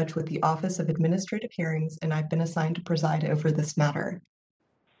law judge with the Office of Administrative Hearings, and I've been assigned to preside over this matter.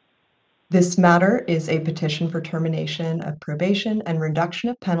 This matter is a petition for termination of probation and reduction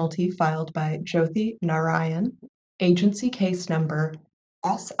of penalty filed by Jyothi Narayan, agency case number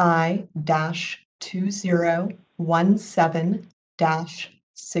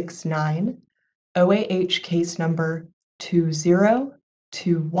SI-2017-69, OAH case number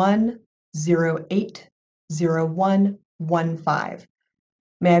 2021080115.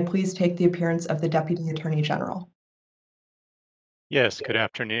 May I please take the appearance of the Deputy Attorney General? Yes, good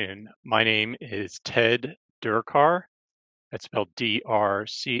afternoon. My name is Ted Durkar. That's spelled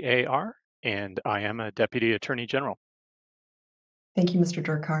D-R-C-A-R, and I am a Deputy Attorney General. Thank you, Mr.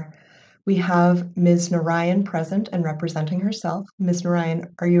 Durkar. We have Ms. Narayan present and representing herself. Ms.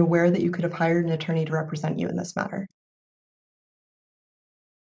 Narayan, are you aware that you could have hired an attorney to represent you in this matter?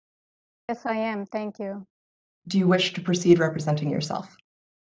 Yes, I am. Thank you. Do you wish to proceed representing yourself?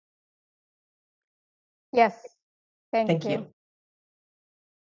 Yes, Thank you.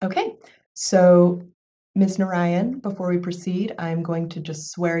 Okay, so Ms. Narayan, before we proceed, I'm going to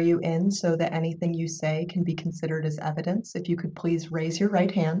just swear you in so that anything you say can be considered as evidence. If you could please raise your right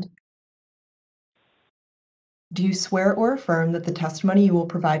hand. Do you swear or affirm that the testimony you will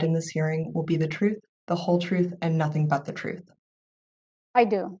provide in this hearing will be the truth, the whole truth, and nothing but the truth? I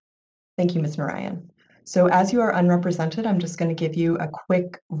do. Thank you, Ms. Narayan. So as you are unrepresented, I'm just going to give you a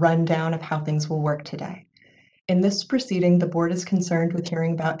quick rundown of how things will work today. In this proceeding, the board is concerned with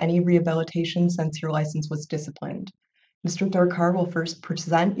hearing about any rehabilitation since your license was disciplined. Mr. Durkar will first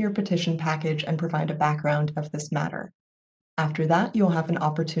present your petition package and provide a background of this matter. After that, you'll have an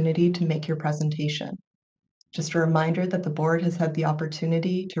opportunity to make your presentation. Just a reminder that the board has had the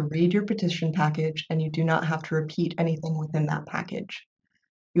opportunity to read your petition package and you do not have to repeat anything within that package.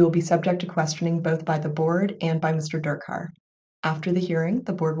 You will be subject to questioning both by the board and by Mr. Durkar. After the hearing,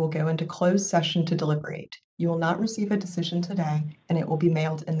 the board will go into closed session to deliberate. You will not receive a decision today, and it will be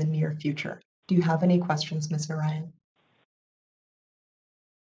mailed in the near future. Do you have any questions, Ms. Narayan?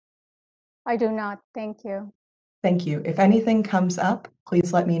 I do not. Thank you. Thank you. If anything comes up,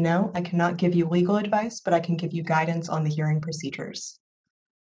 please let me know. I cannot give you legal advice, but I can give you guidance on the hearing procedures.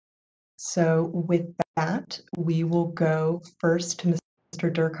 So with that, we will go first to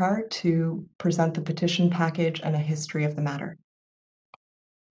Mr. Durkar to present the petition package and a history of the matter.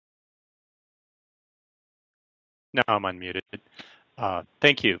 Now I'm unmuted.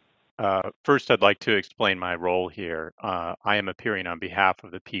 Thank you. First, I'd like to explain my role here. I am appearing on behalf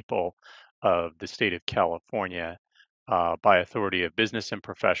of the people of the state of California by authority of Business and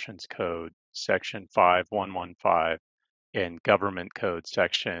Professions Code, Section 5115, and Government Code,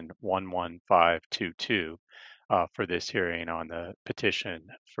 Section 11522, for this hearing on the petition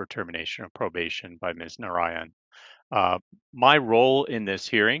for termination of probation by Ms. Narayan. My role in this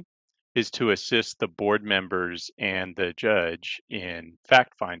hearing is to assist the board members and the judge in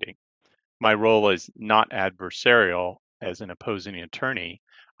fact finding. My role is not adversarial as an opposing attorney,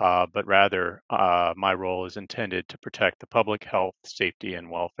 but rather my role is intended to protect the public health, safety, and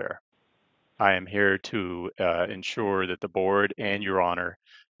welfare. I am here to ensure that the board and your honor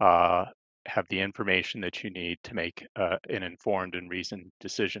have the information that you need to make an informed and reasoned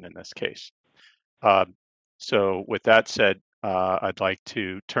decision in this case. So with that said, I'd like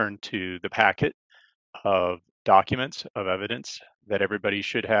to turn to the packet of documents of evidence that everybody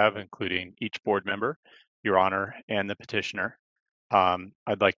should have, including each board member, your honor, and the petitioner.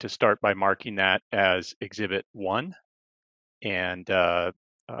 I'd like to start by marking that as Exhibit 1, and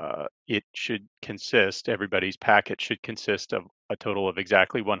it should consist, everybody's packet should consist of a total of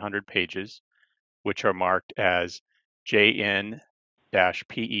exactly 100 pages, which are marked as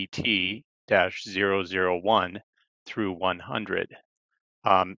JN-PET-001 through 100.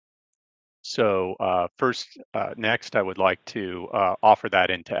 Next, I would like to offer that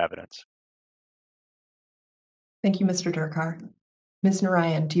into evidence. Thank you, Mr. Durkar. Ms.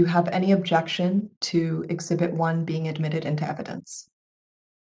 Narayan, do you have any objection to Exhibit 1 being admitted into evidence?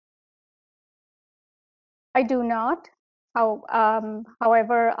 I do not.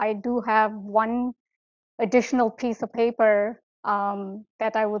 However, I do have one additional piece of paper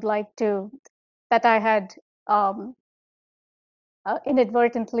that I would like to, that I had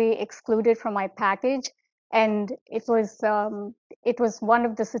inadvertently excluded from my package, and it was one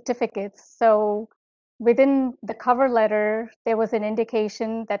of the certificates. So within the cover letter, there was an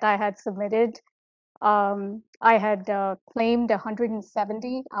indication that I had submitted. I had claimed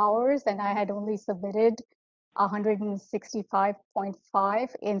 170 hours, and I had only submitted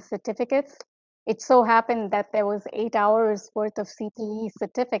 165.5 in certificates. It so happened that there was 8 hours worth of CPE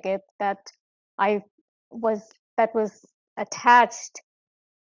certificate that was attached.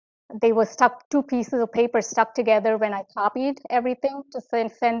 They were stuck, two pieces of paper stuck together when I copied everything to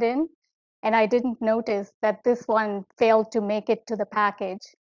send in, and I didn't notice that this one failed to make it to the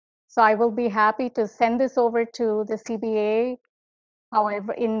package. So I will be happy to send this over to the CBA,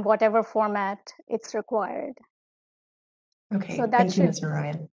 however, in whatever format it's required. Okay, So that thank you, should, Ms.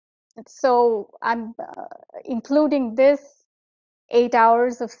 Narayan. so I'm including this 8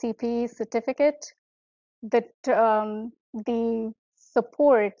 hours of CPE certificate, that the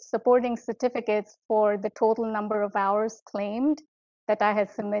supporting certificates for the total number of hours claimed that I had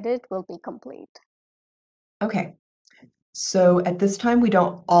submitted will be complete. Okay, so at this time, we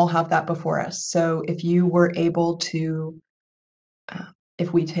don't all have that before us. So if you were able to,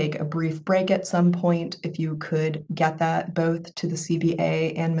 if we take a brief break at some point, if you could get that both to the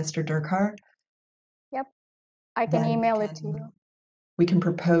CBA and Mr. Durkar. Yep, I can email it to you. We can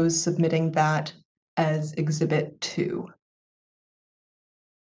propose submitting that as Exhibit 2.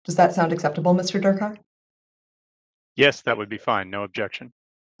 Does that sound acceptable, Mr. Durkar? Yes, that would be fine. No objection.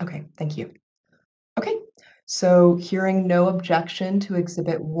 Okay, thank you. Okay, so hearing no objection to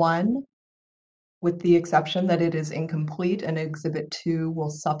Exhibit 1, with the exception that it is incomplete and Exhibit 2 will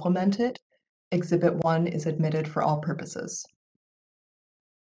supplement it, Exhibit 1 is admitted for all purposes.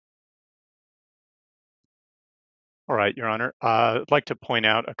 All right, Your Honor. I'd like to point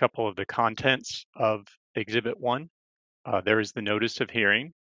out a couple of the contents of Exhibit 1. There is the notice of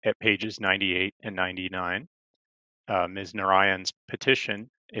hearing at pages 98 and 99. Ms. Narayan's petition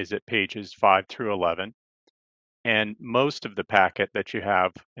is at pages 5 through 11. And most of the packet that you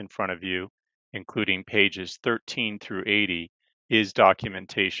have in front of you, including pages 13 through 80, is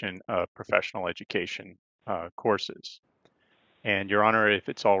documentation of professional education courses. And Your Honor, if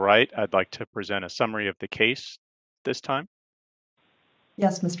it's all right, I'd like to present a summary of the case this time.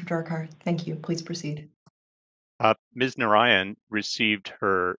 Yes, Mr. Durkar, thank you. Please proceed. Ms. Narayan received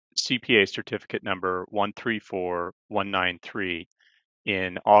her CPA certificate number 134193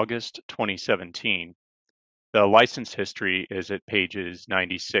 in August 2017. The license history is at pages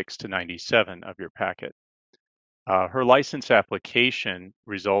 96 to 97 of your packet. Her license application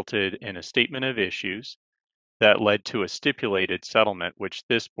resulted in a statement of issues that led to a stipulated settlement, which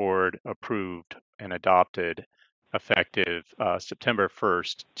this board approved and adopted effective September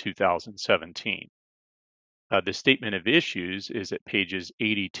 1st, 2017. The statement of issues is at pages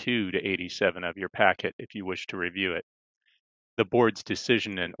 82 to 87 of your packet if you wish to review it. The board's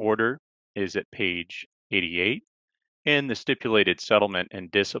decision and order is at page 88, and the stipulated settlement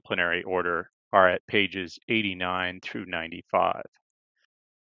and disciplinary order are at pages 89 through 95.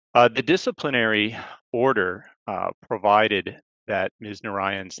 The disciplinary order provided that Ms.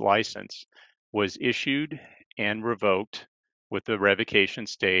 Narayan's license was issued and revoked with the revocation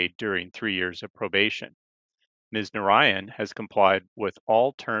stayed during 3 years of probation. Ms. Narayan has complied with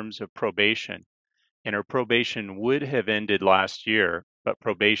all terms of probation, and her probation would have ended last year, but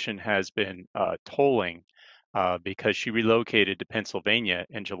probation has been tolling because she relocated to Pennsylvania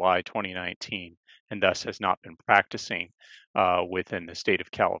in July 2019 and thus has not been practicing within the state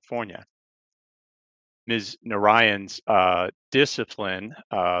of California. Ms. Narayan's discipline,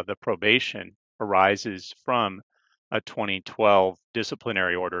 the probation, arises from a 2012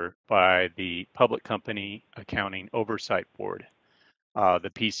 disciplinary order by the Public Company Accounting Oversight Board,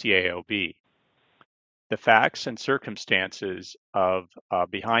 the PCAOB. The facts and circumstances of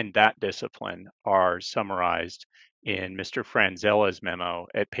behind that discipline are summarized in Mr. Franzella's memo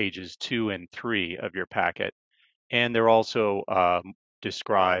at pages 2 and 3 of your packet, and they're also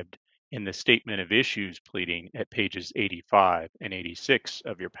described in the statement of issues pleading at pages 85 and 86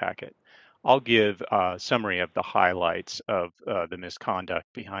 of your packet. I'll give a summary of the highlights of the misconduct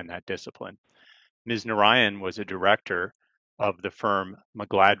behind that discipline. Ms. Narayan was a director of the firm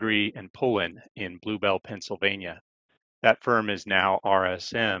McGladrey and Pullen in Bluebell, Pennsylvania. That firm is now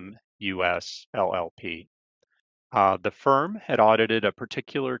RSM US LLP. The firm had audited a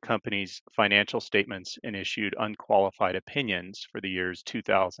particular company's financial statements and issued unqualified opinions for the years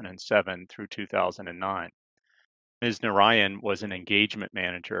 2007 through 2009. Ms. Narayan was an engagement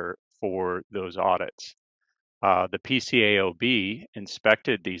manager for those audits. The PCAOB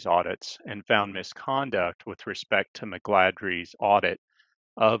inspected these audits and found misconduct with respect to McGladrey's audit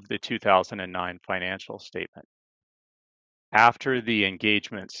of the 2009 financial statement. After the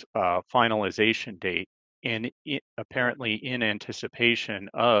engagement's finalization date, and apparently in anticipation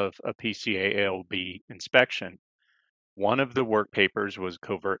of a PCAOB inspection, one of the work papers was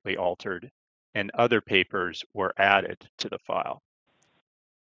covertly altered and other papers were added to the file.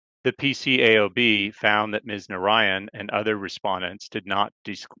 The PCAOB found that Ms. Narayan and other respondents did not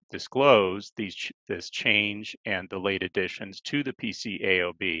disclose this change and the late additions to the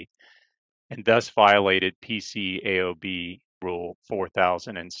PCAOB, and thus violated PCAOB Rule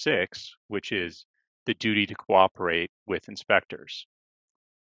 4006, which is the duty to cooperate with inspectors.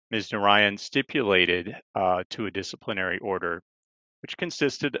 Ms. Narayan stipulated to a disciplinary order, which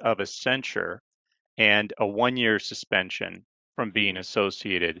consisted of a censure and a one-year suspension from being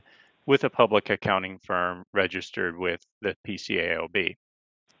associated with a public accounting firm registered with the PCAOB.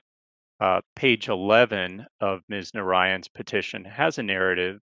 Page 11 of Ms. Narayan's petition has a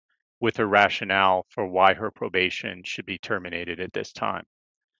narrative with a rationale for why her probation should be terminated at this time.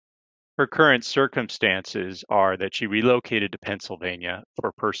 Her current circumstances are that she relocated to Pennsylvania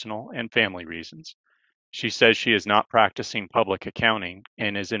for personal and family reasons. She says she is not practicing public accounting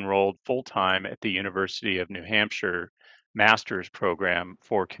and is enrolled full-time at the University of New Hampshire master's program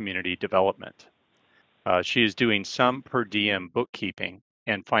for community development. She is doing some per diem bookkeeping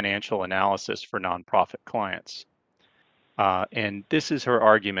and financial analysis for nonprofit clients. And this is her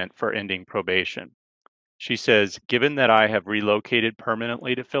argument for ending probation. She says, given that I have relocated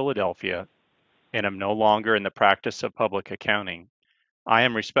permanently to Philadelphia and am no longer in the practice of public accounting, I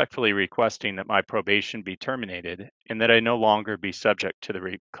am respectfully requesting that my probation be terminated and that I no longer be subject to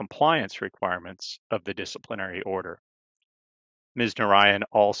the compliance requirements of the disciplinary order. Ms. Narayan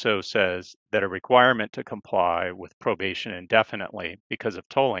also says that a requirement to comply with probation indefinitely because of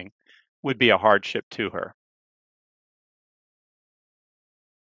tolling would be a hardship to her.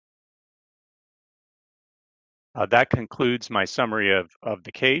 That concludes my summary of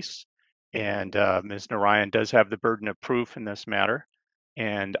the case. And Ms. Narayan does have the burden of proof in this matter.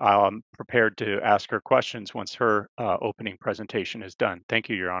 And I'm prepared to ask her questions once her opening presentation is done. Thank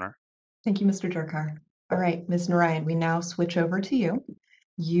you, Your Honor. Thank you, Mr. Durkar. All right, Ms. Narayan, we now switch over to you.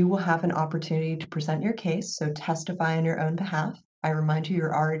 You will have an opportunity to present your case, so testify on your own behalf. I remind you,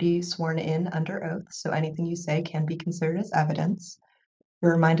 you're already sworn in under oath, so anything you say can be considered as evidence.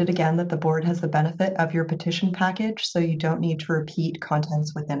 You're reminded again that the board has the benefit of your petition package, so you don't need to repeat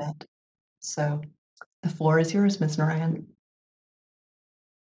contents within it. So the floor is yours, Ms. Narayan.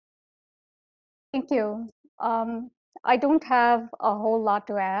 Thank you. I don't have a whole lot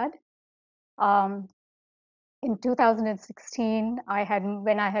to add. In 2016,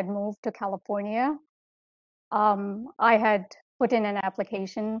 when I had moved to California, I had put in an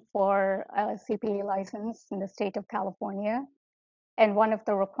application for a CPA license in the state of California. And one of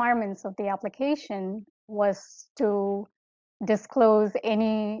the requirements of the application was to disclose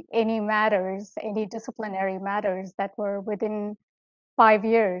any matters, any disciplinary matters that were within 5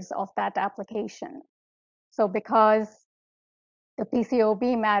 years of that application. So because the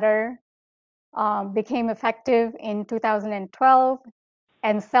PCOB matter became effective in 2012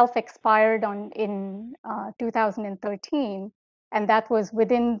 and self-expired in 2013, and that was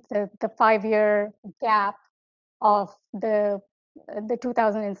within the 5-year gap of the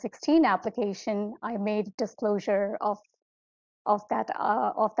 2016 application, I made disclosure of that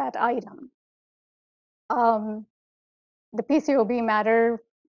item. The PCOB matter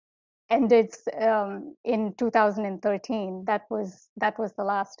ended in 2013. That was the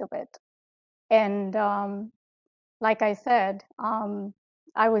last of it. And like I said, I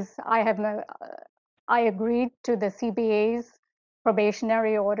agreed to the CBA's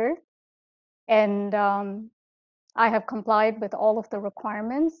probationary order, and I have complied with all of the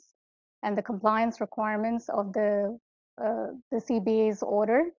requirements and the compliance requirements of the CBA's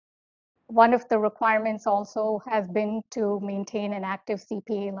order. one of the requirements also has been to maintain an active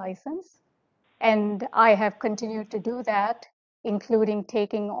CPA license. And I have continued to do that, including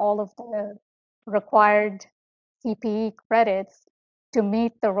taking all of the required CPE credits to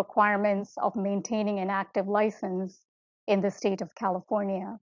meet the requirements of maintaining an active license in the state of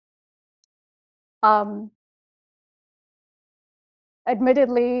California.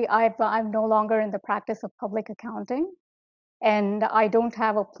 Admittedly, I'm no longer in the practice of public accounting, and I don't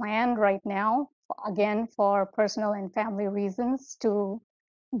have a plan right now, again, for personal and family reasons, to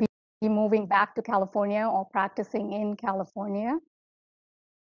be moving back to California or practicing in California.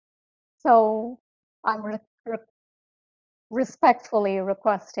 So I'm respectfully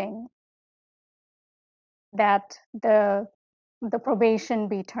requesting that the probation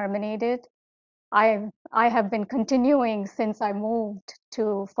be terminated. I have been continuing since I moved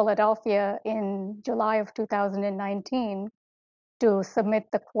to Philadelphia in July of 2019 to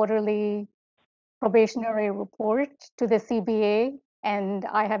submit the quarterly probationary report to the CBA, and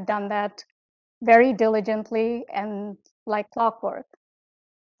I have done that very diligently and like clockwork.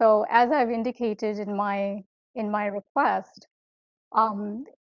 So as I've indicated in my request,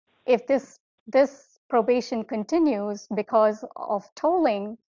 if this probation continues because of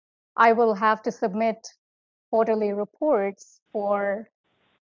tolling, I will have to submit quarterly reports for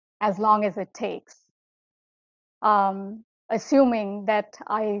as long as it takes, assuming that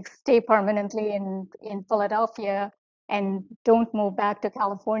I stay permanently in Philadelphia and don't move back to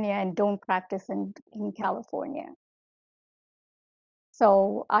California and don't practice in California.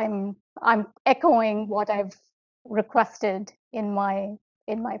 So I'm echoing what I've requested in my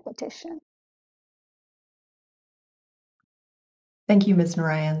petition. Thank you, Ms.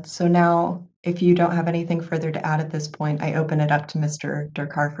 Narayan. So now, if you don't have anything further to add at this point, I open it up to Mr.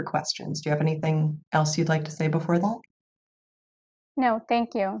 Durkar for questions. Do you have anything else you'd like to say before that? No,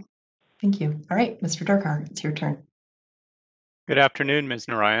 thank you. Thank you. All right, Mr. Durkar, it's your turn. Good afternoon, Ms.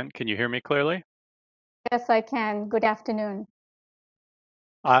 Narayan. Can you hear me clearly? Yes, I can. Good afternoon.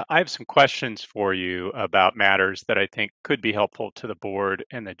 I have some questions for you about matters that I think could be helpful to the board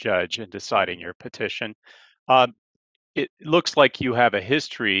and the judge in deciding your petition. It looks like you have a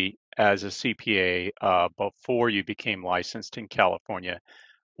history as a CPA before you became licensed in California.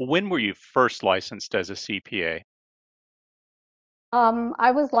 When were you first licensed as a CPA?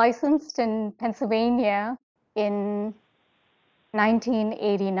 I was licensed in Pennsylvania in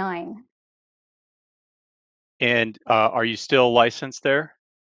 1989. And are you still licensed there?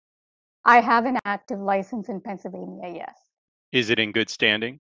 I have an active license in Pennsylvania, yes. Is it in good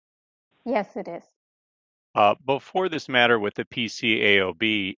standing? Yes, it is. Before this matter with the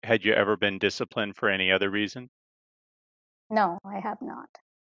PCAOB, had you ever been disciplined for any other reason? No, I have not.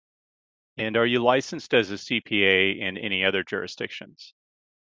 And are you licensed as a CPA in any other jurisdictions?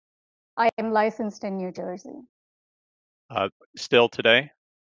 I am licensed in New Jersey. Still today?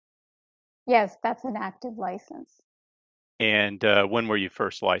 Yes, that's an active license. And when were you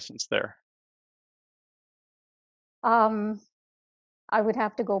first licensed there? I would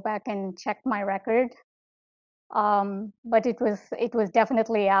have to go back and check my record. But it was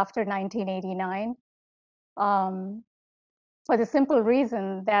definitely after 1989. For the simple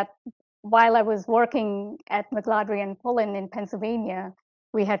reason that while I was working at McLeodry and Pullen in Pennsylvania,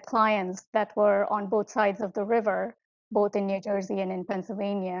 we had clients that were on both sides of the river, both in New Jersey and in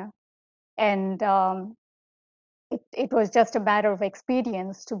Pennsylvania. And it was just a matter of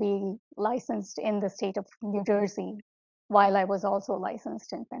expedience to be licensed in the state of New Jersey while I was also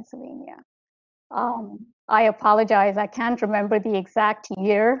licensed in Pennsylvania. I apologize, I can't remember the exact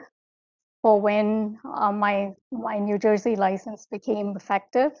year for when my New Jersey license became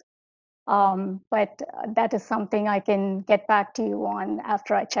effective. But that is something I can get back to you on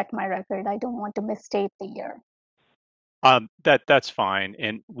after I check my record. I don't want to misstate the year. That's fine,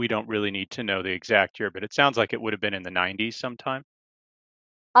 and we don't really need to know the exact year, but it sounds like it would have been in the 90s sometime.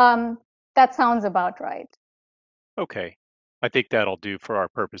 That sounds about right. Okay, I think that'll do for our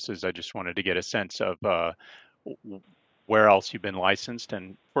purposes. I just wanted to get a sense of where else you've been licensed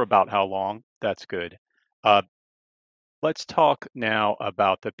and for about how long. That's good. Let's talk now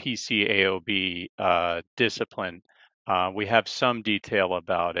about the PCAOB discipline. We have some detail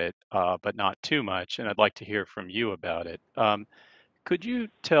about it, but not too much, and I'd like to hear from you about it. Could you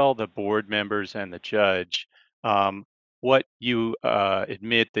tell the board members and the judge what you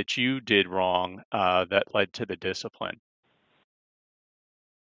admit that you did wrong that led to the discipline?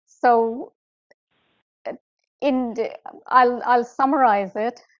 So I'll summarize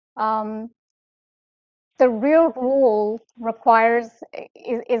it. The real rule requires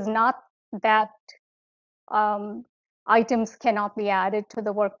is not that items cannot be added to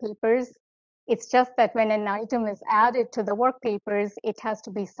the work papers. It's just that when an item is added to the work papers, it has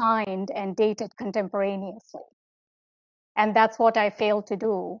to be signed and dated contemporaneously. And that's what I failed to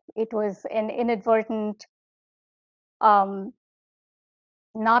do. It was an inadvertent not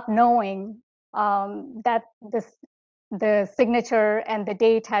knowing that the signature and the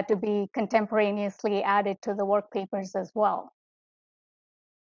date had to be contemporaneously added to the work papers as well.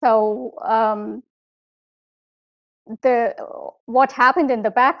 So what happened in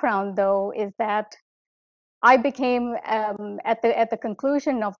the background, though, is that I became at the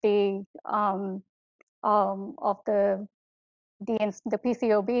conclusion of the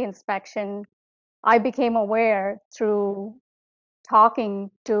PCOB inspection, I became aware through talking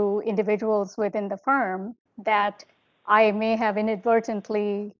to individuals within the firm that I may have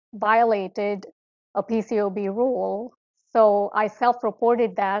inadvertently violated a PCOB rule. So I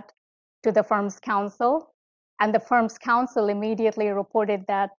self-reported that to the firm's counsel, and the firm's counsel immediately reported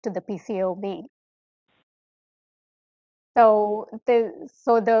that to the PCOB. So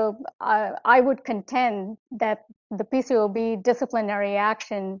I would contend that the PCOB disciplinary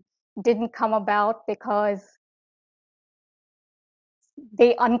action didn't come about because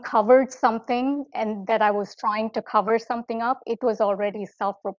they uncovered something and that I was trying to cover something up. It was already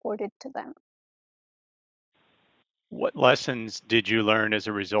self-reported to them. What lessons did you learn as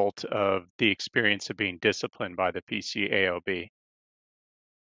a result of the experience of being disciplined by the PCAOB?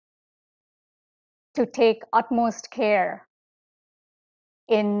 To take utmost care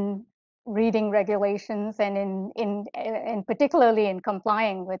in reading regulations and in particularly in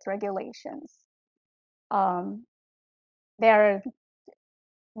complying with regulations. Their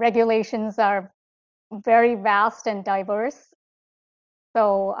regulations are very vast and diverse.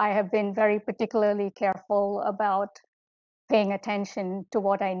 So I have been very particularly careful about paying attention to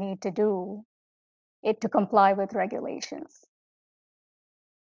what I need to do to comply with regulations.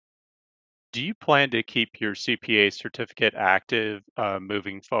 Do you plan to keep your CPA certificate active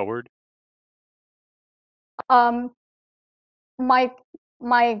moving forward? My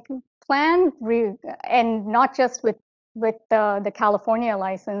plan, and not just with the California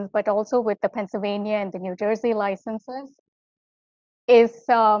license, but also with the Pennsylvania and the New Jersey licenses, is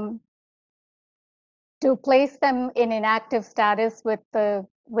to place them in inactive status with the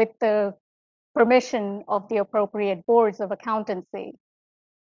permission of the appropriate boards of accountancy.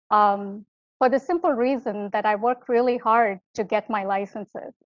 For the simple reason that I worked really hard to get my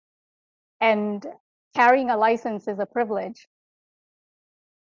licenses. And carrying a license is a privilege.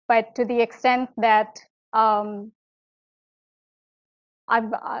 But to the extent that I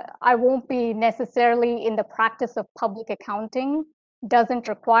won't be necessarily in the practice of public accounting doesn't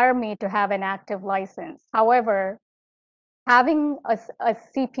require me to have an active license. However, having a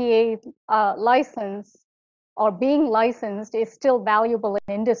CPA license or being licensed is still valuable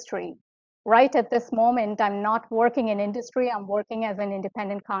in industry. Right at this moment, I'm not working in industry. I'm working as an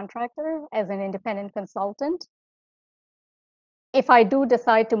independent contractor, as an independent consultant. If I do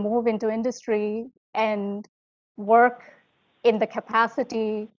decide to move into industry and work in the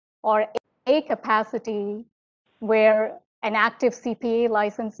capacity or a capacity where an active CPA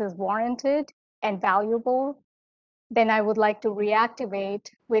license is warranted and valuable, then I would like to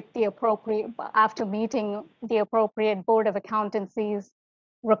reactivate with the appropriate, after meeting the appropriate Board of Accountancy's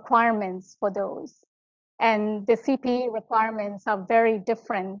requirements for those. And the CPA requirements are very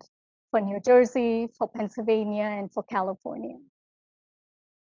different for New Jersey, for Pennsylvania, and for California.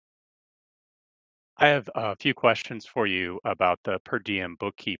 I have a few questions for you about the per diem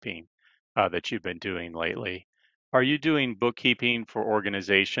bookkeeping that you've been doing lately. Are you doing bookkeeping for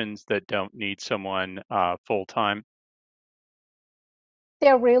organizations that don't need someone full-time?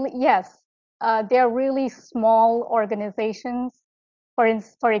 They're really, yes, they're really small organizations.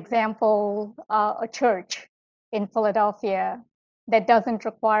 For example, a church in Philadelphia that doesn't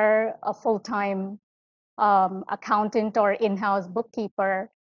require a full-time accountant or in-house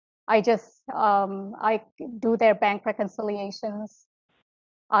bookkeeper. I do their bank reconciliations.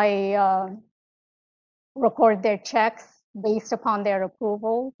 I record their checks based upon their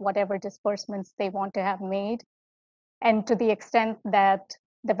approval, whatever disbursements they want to have made. And to the extent that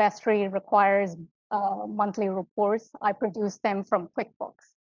the vestry requires monthly reports, I produce them from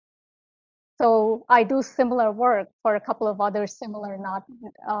QuickBooks. So I do similar work for a couple of other similar,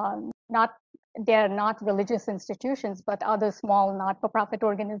 they're not religious institutions, but other small not-for-profit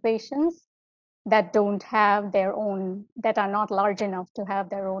organizations that don't have their own, that are not large enough to have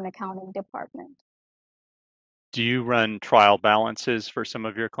their own accounting department. Do you run trial balances for some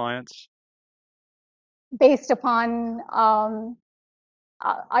of your clients? Based upon,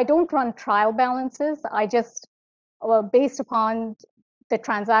 I don't run trial balances. I just, based upon the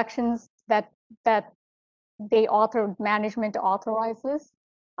transactions that that management authorizes.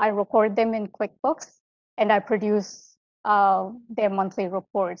 I record them in QuickBooks and I produce their monthly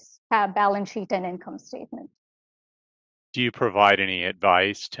reports, balance sheet and income statement. Do you provide any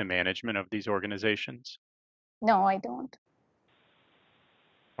advice to management of these organizations? No, I don't.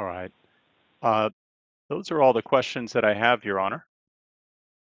 All right. Those are all the questions that I have, Your Honor.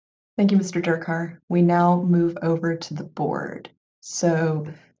 Thank you, Mr. Durkar. We now move over to the board. So,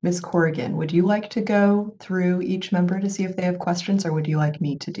 Ms. Corrigan, would you like to go through each member to see if they have questions, or would you like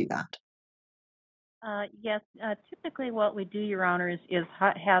me to do that? Yes, typically what we do, Your Honor, is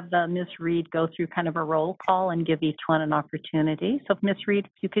have Ms. Reed go through kind of a roll call and give each one an opportunity. So if Ms. Reed,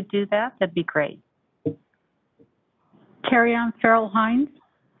 if you could do that, that'd be great. Carrie Ann Farrell Hines,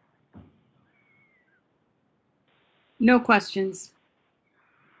 No questions.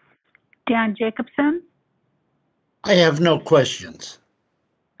 Dan Jacobson, I have no questions.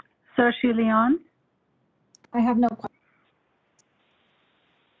 Soshi Leon, I have no questions.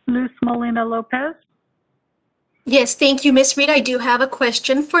 Luz Molina Lopez, Yes, thank you, Ms. Reed. I do have a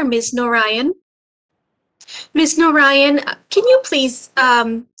question for Ms. Narayan. Ms. Narayan, can you please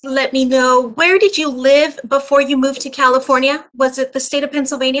let me know, where did you live before you moved to California? Was it the state of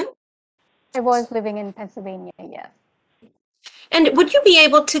Pennsylvania? I was living in Pennsylvania, yes. And would you be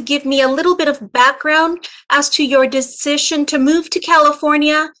able to give me a little bit of background as to your decision to move to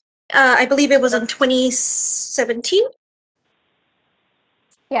California? I believe it was in 2017.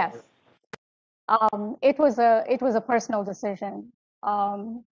 Yes. It was a personal decision.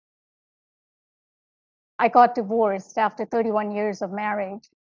 I got divorced after 31 years of marriage,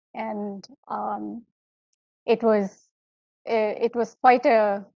 and it was quite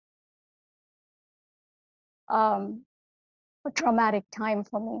a traumatic time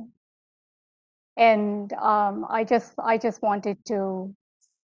for me. And I just wanted to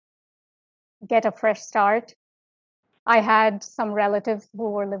get a fresh start. I had some relatives who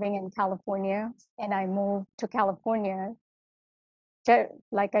were living in California, and I moved to California,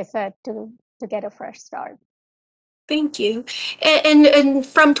 like I said, to get a fresh start. Thank you. And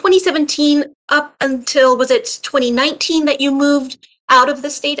from 2017 up until, was it 2019 that you moved out of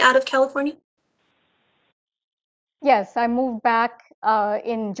the state, out of California? Yes, I moved back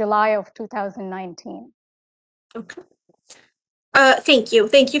in July of 2019. Okay. Thank you.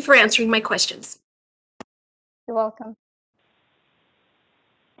 Thank you for answering my questions. You're welcome.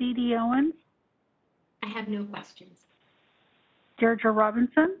 Dee Dee Owens, I have no questions. Deirdre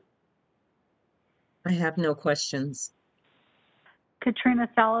Robinson, I have no questions. Katrina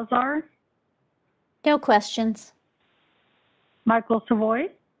Salazar, No questions. Michael Savoy,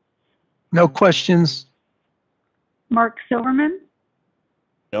 No questions. Mark Silverman,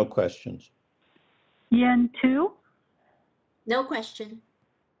 No questions. Yen Tu, No question.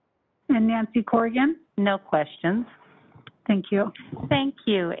 and Nancy Corrigan. No questions. Thank you. Thank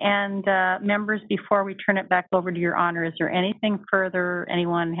you. And members, before we turn it back over to Your Honor, is there anything further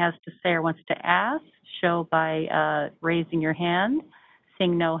anyone has to say or wants to ask? Show by raising your hand.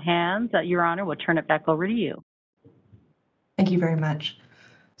 Seeing no hands, Your Honor, we'll turn it back over to you. Thank you very much.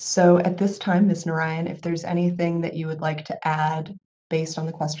 So at this time, Ms. Narayan, if there's anything that you would like to add based on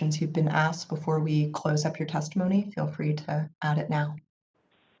the questions you've been asked before we close up your testimony, feel free to add it now.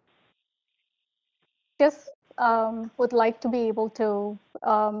 Just would like to be able to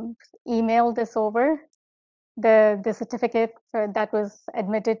email this over, the certificate that was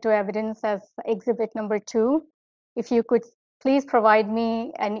admitted to evidence as exhibit number 2. If you could please provide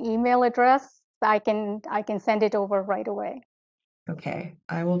me an email address, I can send it over right away. Okay,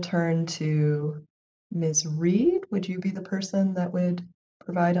 I will turn to Ms. Reed. Would you be the person that would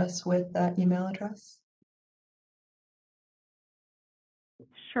provide us with that email address?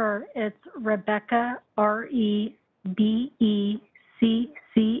 Sure, it's Rebecca, REBECCA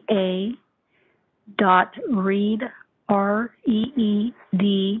 .reed, REED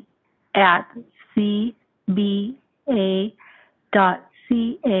at cba.ca.gov.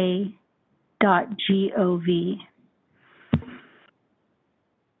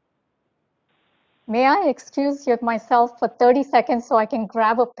 May I excuse myself for 30 seconds so I can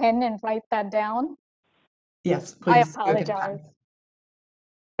grab a pen and write that down? Yes, I please. Go ahead. apologize.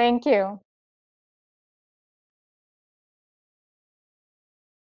 Thank you.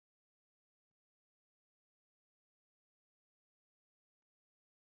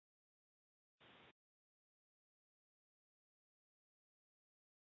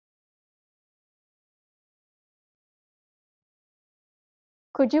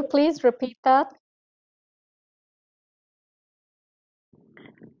 Could you please repeat that?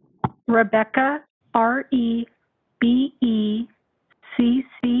 Rebecca, REBECCA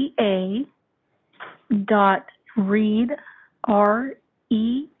dot reed,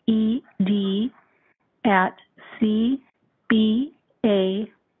 REED, at cba.ca.gov.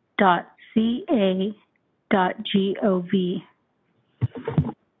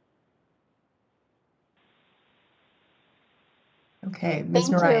 Okay, Ms.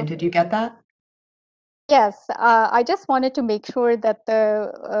 Thank Narayan, you. did you get that? Yes, I just wanted to make sure that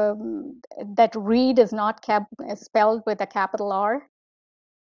that read is not spelled with a capital R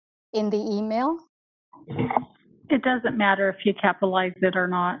in the email. It doesn't matter if you capitalize it or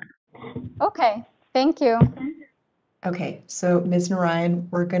not. Okay, thank you. Okay, so Ms. Narayan,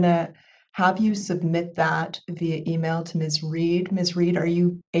 we're gonna have you submit that via email to Ms. Reed. Ms. Reed, are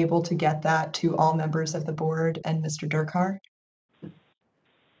you able to get that to all members of the board and Mr. Durkar?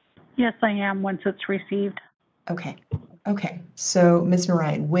 Yes, I am, once it's received. Okay, okay. So Ms.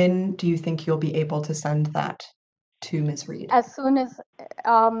 Narayan, when do you think you'll be able to send that to Ms. Reed? As soon as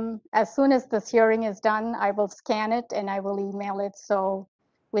this hearing is done, I will scan it and I will email it. So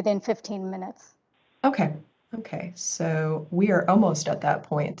within 15 minutes. Okay, okay. So we are almost at that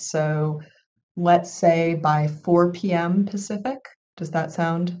point. So let's say by 4 p.m. Pacific. Does that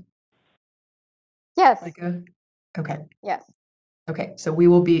sound Yes. like a? Okay. Yes. Okay, so we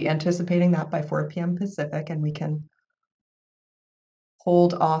will be anticipating that by 4 p.m. Pacific, and we can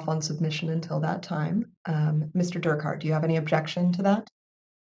hold off on submission until that time. Mr. Durkar, do you have any objection to that?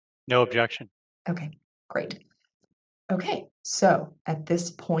 No objection. Okay, great. Okay, so at this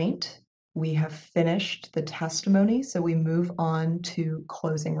point, we have finished the testimony, so we move on to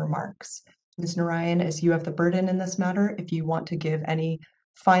closing remarks. Ms. Narayan, as you have the burden in this matter, if you want to give any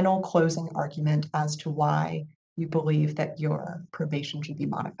final closing argument as to why you believe that your probation should be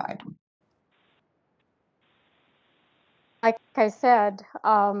modified. Like I said,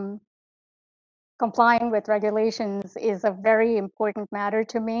 complying with regulations is a very important matter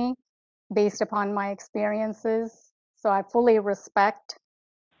to me based upon my experiences. So I fully respect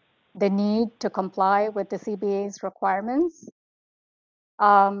the need to comply with the CBA's requirements.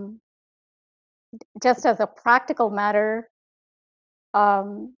 Just as a practical matter,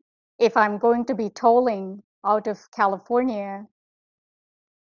 if I'm going to be tolling out of California,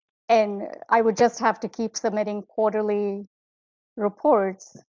 and I would just have to keep submitting quarterly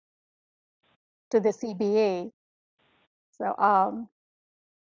reports to the CBA. So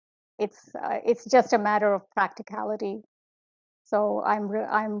it's just a matter of practicality. So I'm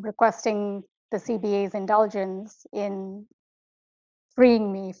requesting the CBA's indulgence in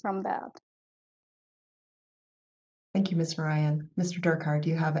freeing me from that. Thank you, Ms. Narayan. Mr. Durkar, do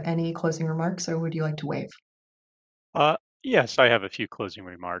you have any closing remarks or would you like to waive? Yes, I have a few closing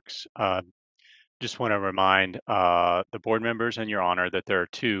remarks. Just want to remind the board members and Your Honor that there are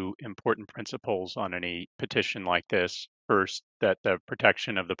two important principles on any petition like this. First, that the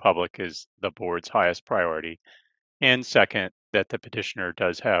protection of the public is the board's highest priority. And second, that the petitioner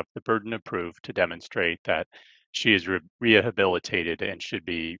does have the burden of proof to demonstrate that she is rehabilitated and should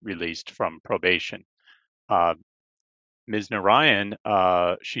be released from probation. Ms. Narayan,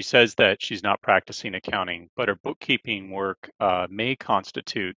 she says that she's not practicing accounting, but her bookkeeping work may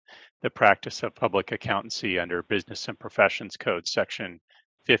constitute the practice of public accountancy under Business and Professions Code Section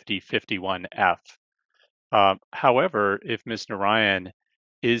 5051F. However, if Ms. Narayan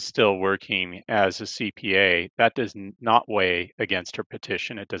is still working as a CPA, that does not weigh against her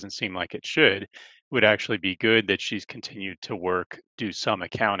petition. It doesn't seem like it should. It would actually be good that she's continued to do some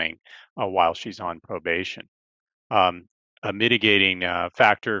accounting while she's on probation. A mitigating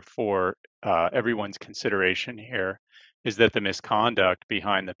factor for everyone's consideration here is that the misconduct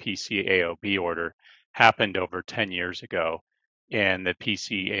behind the PCAOB order happened over 10 years ago, and the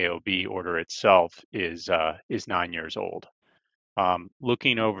PCAOB order itself is 9 years old.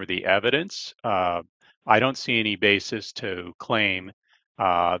 Looking over the evidence, I don't see any basis to claim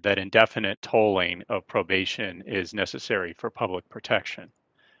that indefinite tolling of probation is necessary for public protection.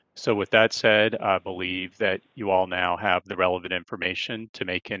 So with that said, I believe that you all now have the relevant information to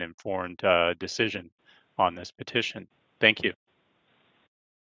make an informed decision on this petition. Thank you.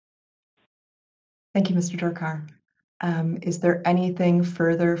 Thank you, Mr. Durkar. Is there anything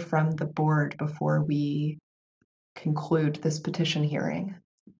further from the board before we conclude this petition hearing?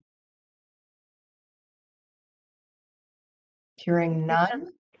 Hearing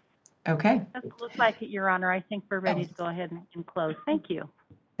none? Okay. It doesn't look like it, Your Honor. I think we're ready to go ahead and close. Thank you.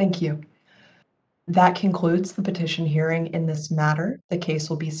 Thank you. That concludes the petition hearing in this matter. The case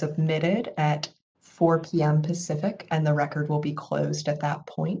will be submitted at 4 p.m. Pacific, and the record will be closed at that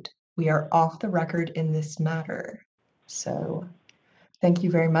point. We are off the record in this matter. So thank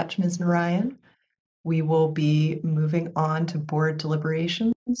you very much, Ms. Narayan. We will be moving on to board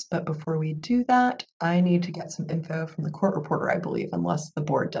deliberations, but before we do that, I need to get some info from the court reporter, I believe, unless the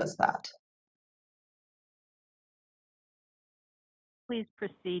board does that. Please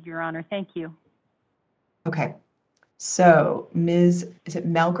proceed, Your Honor. Thank you. Okay, so is it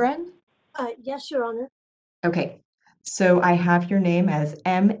Melgren? Yes, Your Honor. Okay, so I have your name as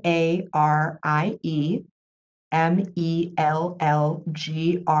Marie Mellgren.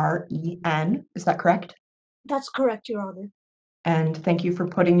 Is that correct? That's correct, Your Honor. And thank you for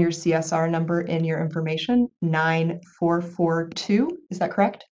putting your CSR number in your information, 9442. Is that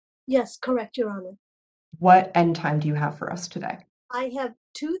correct? Yes, correct, Your Honor. What end time do you have for us today? I have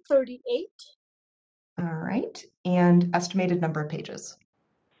 238. All right, and estimated number of pages?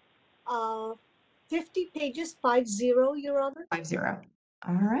 50 pages, 50, Your Honor. 50.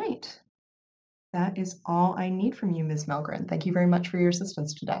 All right. That is all I need from you, Ms. Melgren. Thank you very much for your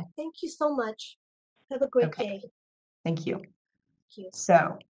assistance today. Thank you so much. Have a great day. Thank you. Thank you.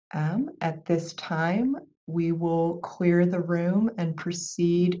 So at this time, we will clear the room and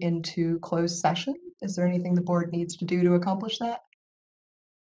proceed into closed session. Is there anything the board needs to do to accomplish that?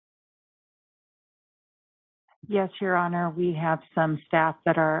 Yes, Your Honor, we have some staff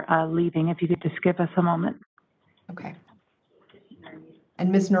that are leaving. If you could just give us a moment. Okay.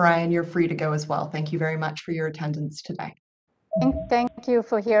 And Ms. Narayan, you're free to go as well. Thank you very much for your attendance today. Thank you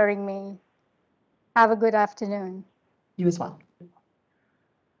for hearing me. Have a good afternoon. You as well.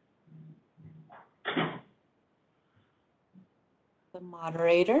 The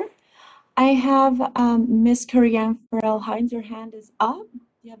moderator. I have Ms. Korean Farrell-Hines. Your hand is up. Do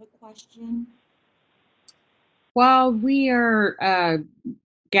you have a question? While we are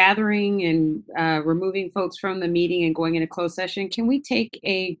gathering and removing folks from the meeting and going into closed session, can we take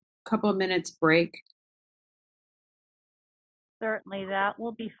a couple of minutes break? Certainly, that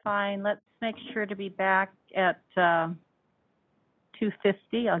will be fine. Let's make sure to be back at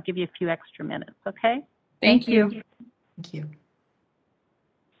 2:50. I'll give you a few extra minutes, okay? Thank you. Thank you.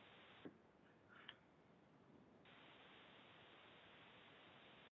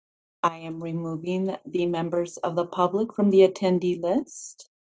 I am removing the members of the public from the attendee list.